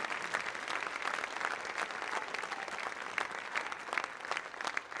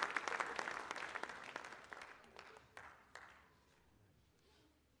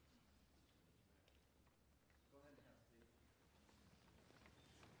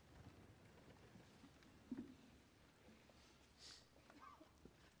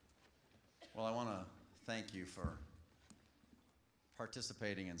 Well, I want to thank you for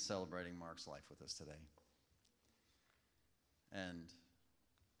participating and celebrating Mark's life with us today. And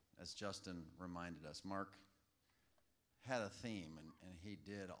as Justin reminded us, Mark had a theme, and he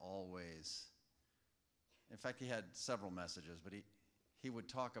did always. In fact, he had several messages, but he would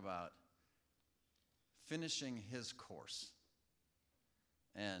talk about finishing his course,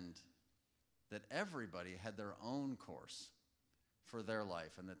 and that everybody had their own course for their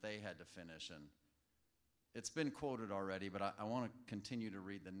life and that they had to finish. And it's been quoted already, but I want to continue to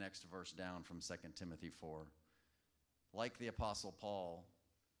read the next verse down from 2 Timothy 4. Like the Apostle Paul,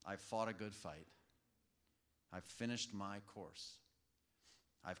 I've fought a good fight. I've finished my course.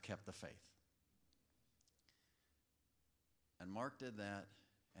 I've kept the faith. And Mark did that,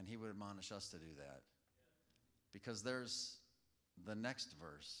 and he would admonish us to do that. Because there's the next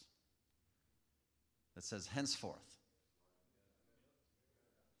verse that says, henceforth,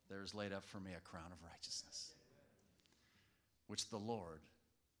 there is laid up for me a crown of righteousness, which the Lord,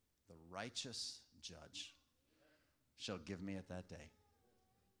 the righteous judge, shall give me at that day.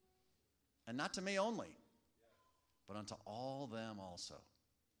 And not to me only, but unto all them also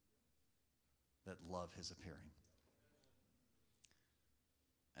that love his appearing.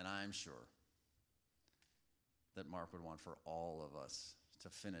 And I'm sure that Mark would want for all of us to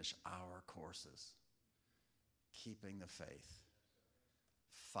finish our courses, keeping the faith,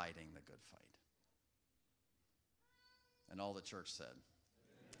 fighting the good fight. And all the church said,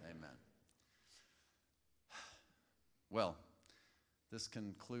 amen. Well, This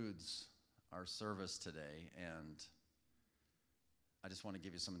concludes our service today, and I just want to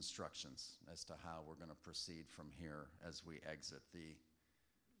give you some instructions as to how we're going to proceed from here as we exit. The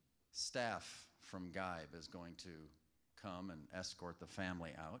staff from GIBE is going to come and escort the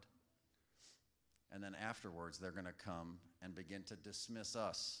family out, and then afterwards they're going to come and begin to dismiss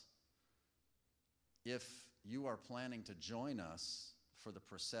us. If you are planning to join us for the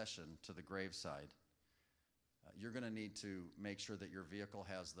procession to the graveside, you're going to need to make sure that your vehicle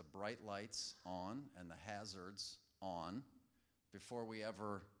has the bright lights on and the hazards on before we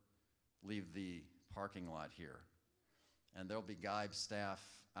ever leave the parking lot here. And there'll be GIBE staff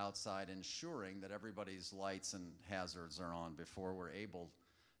outside ensuring that everybody's lights and hazards are on before we're able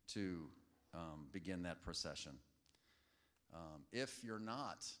to begin that procession. If you're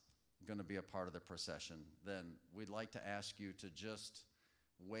not going to be a part of the procession, then we'd like to ask you to just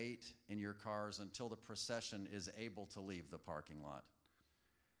wait in your cars until the procession is able to leave the parking lot,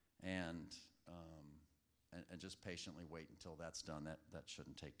 and just patiently wait until that's done. That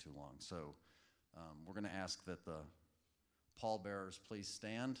shouldn't take too long. So we're going to ask that the pallbearers please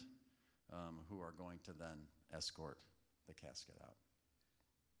stand, who are going to then escort the casket out.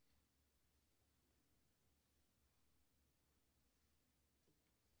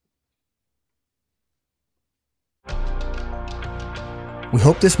 We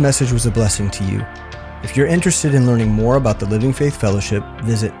hope this message was a blessing to you. If you're interested in learning more about the Living Faith Fellowship,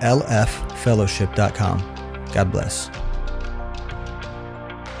 visit lffellowship.com. God bless.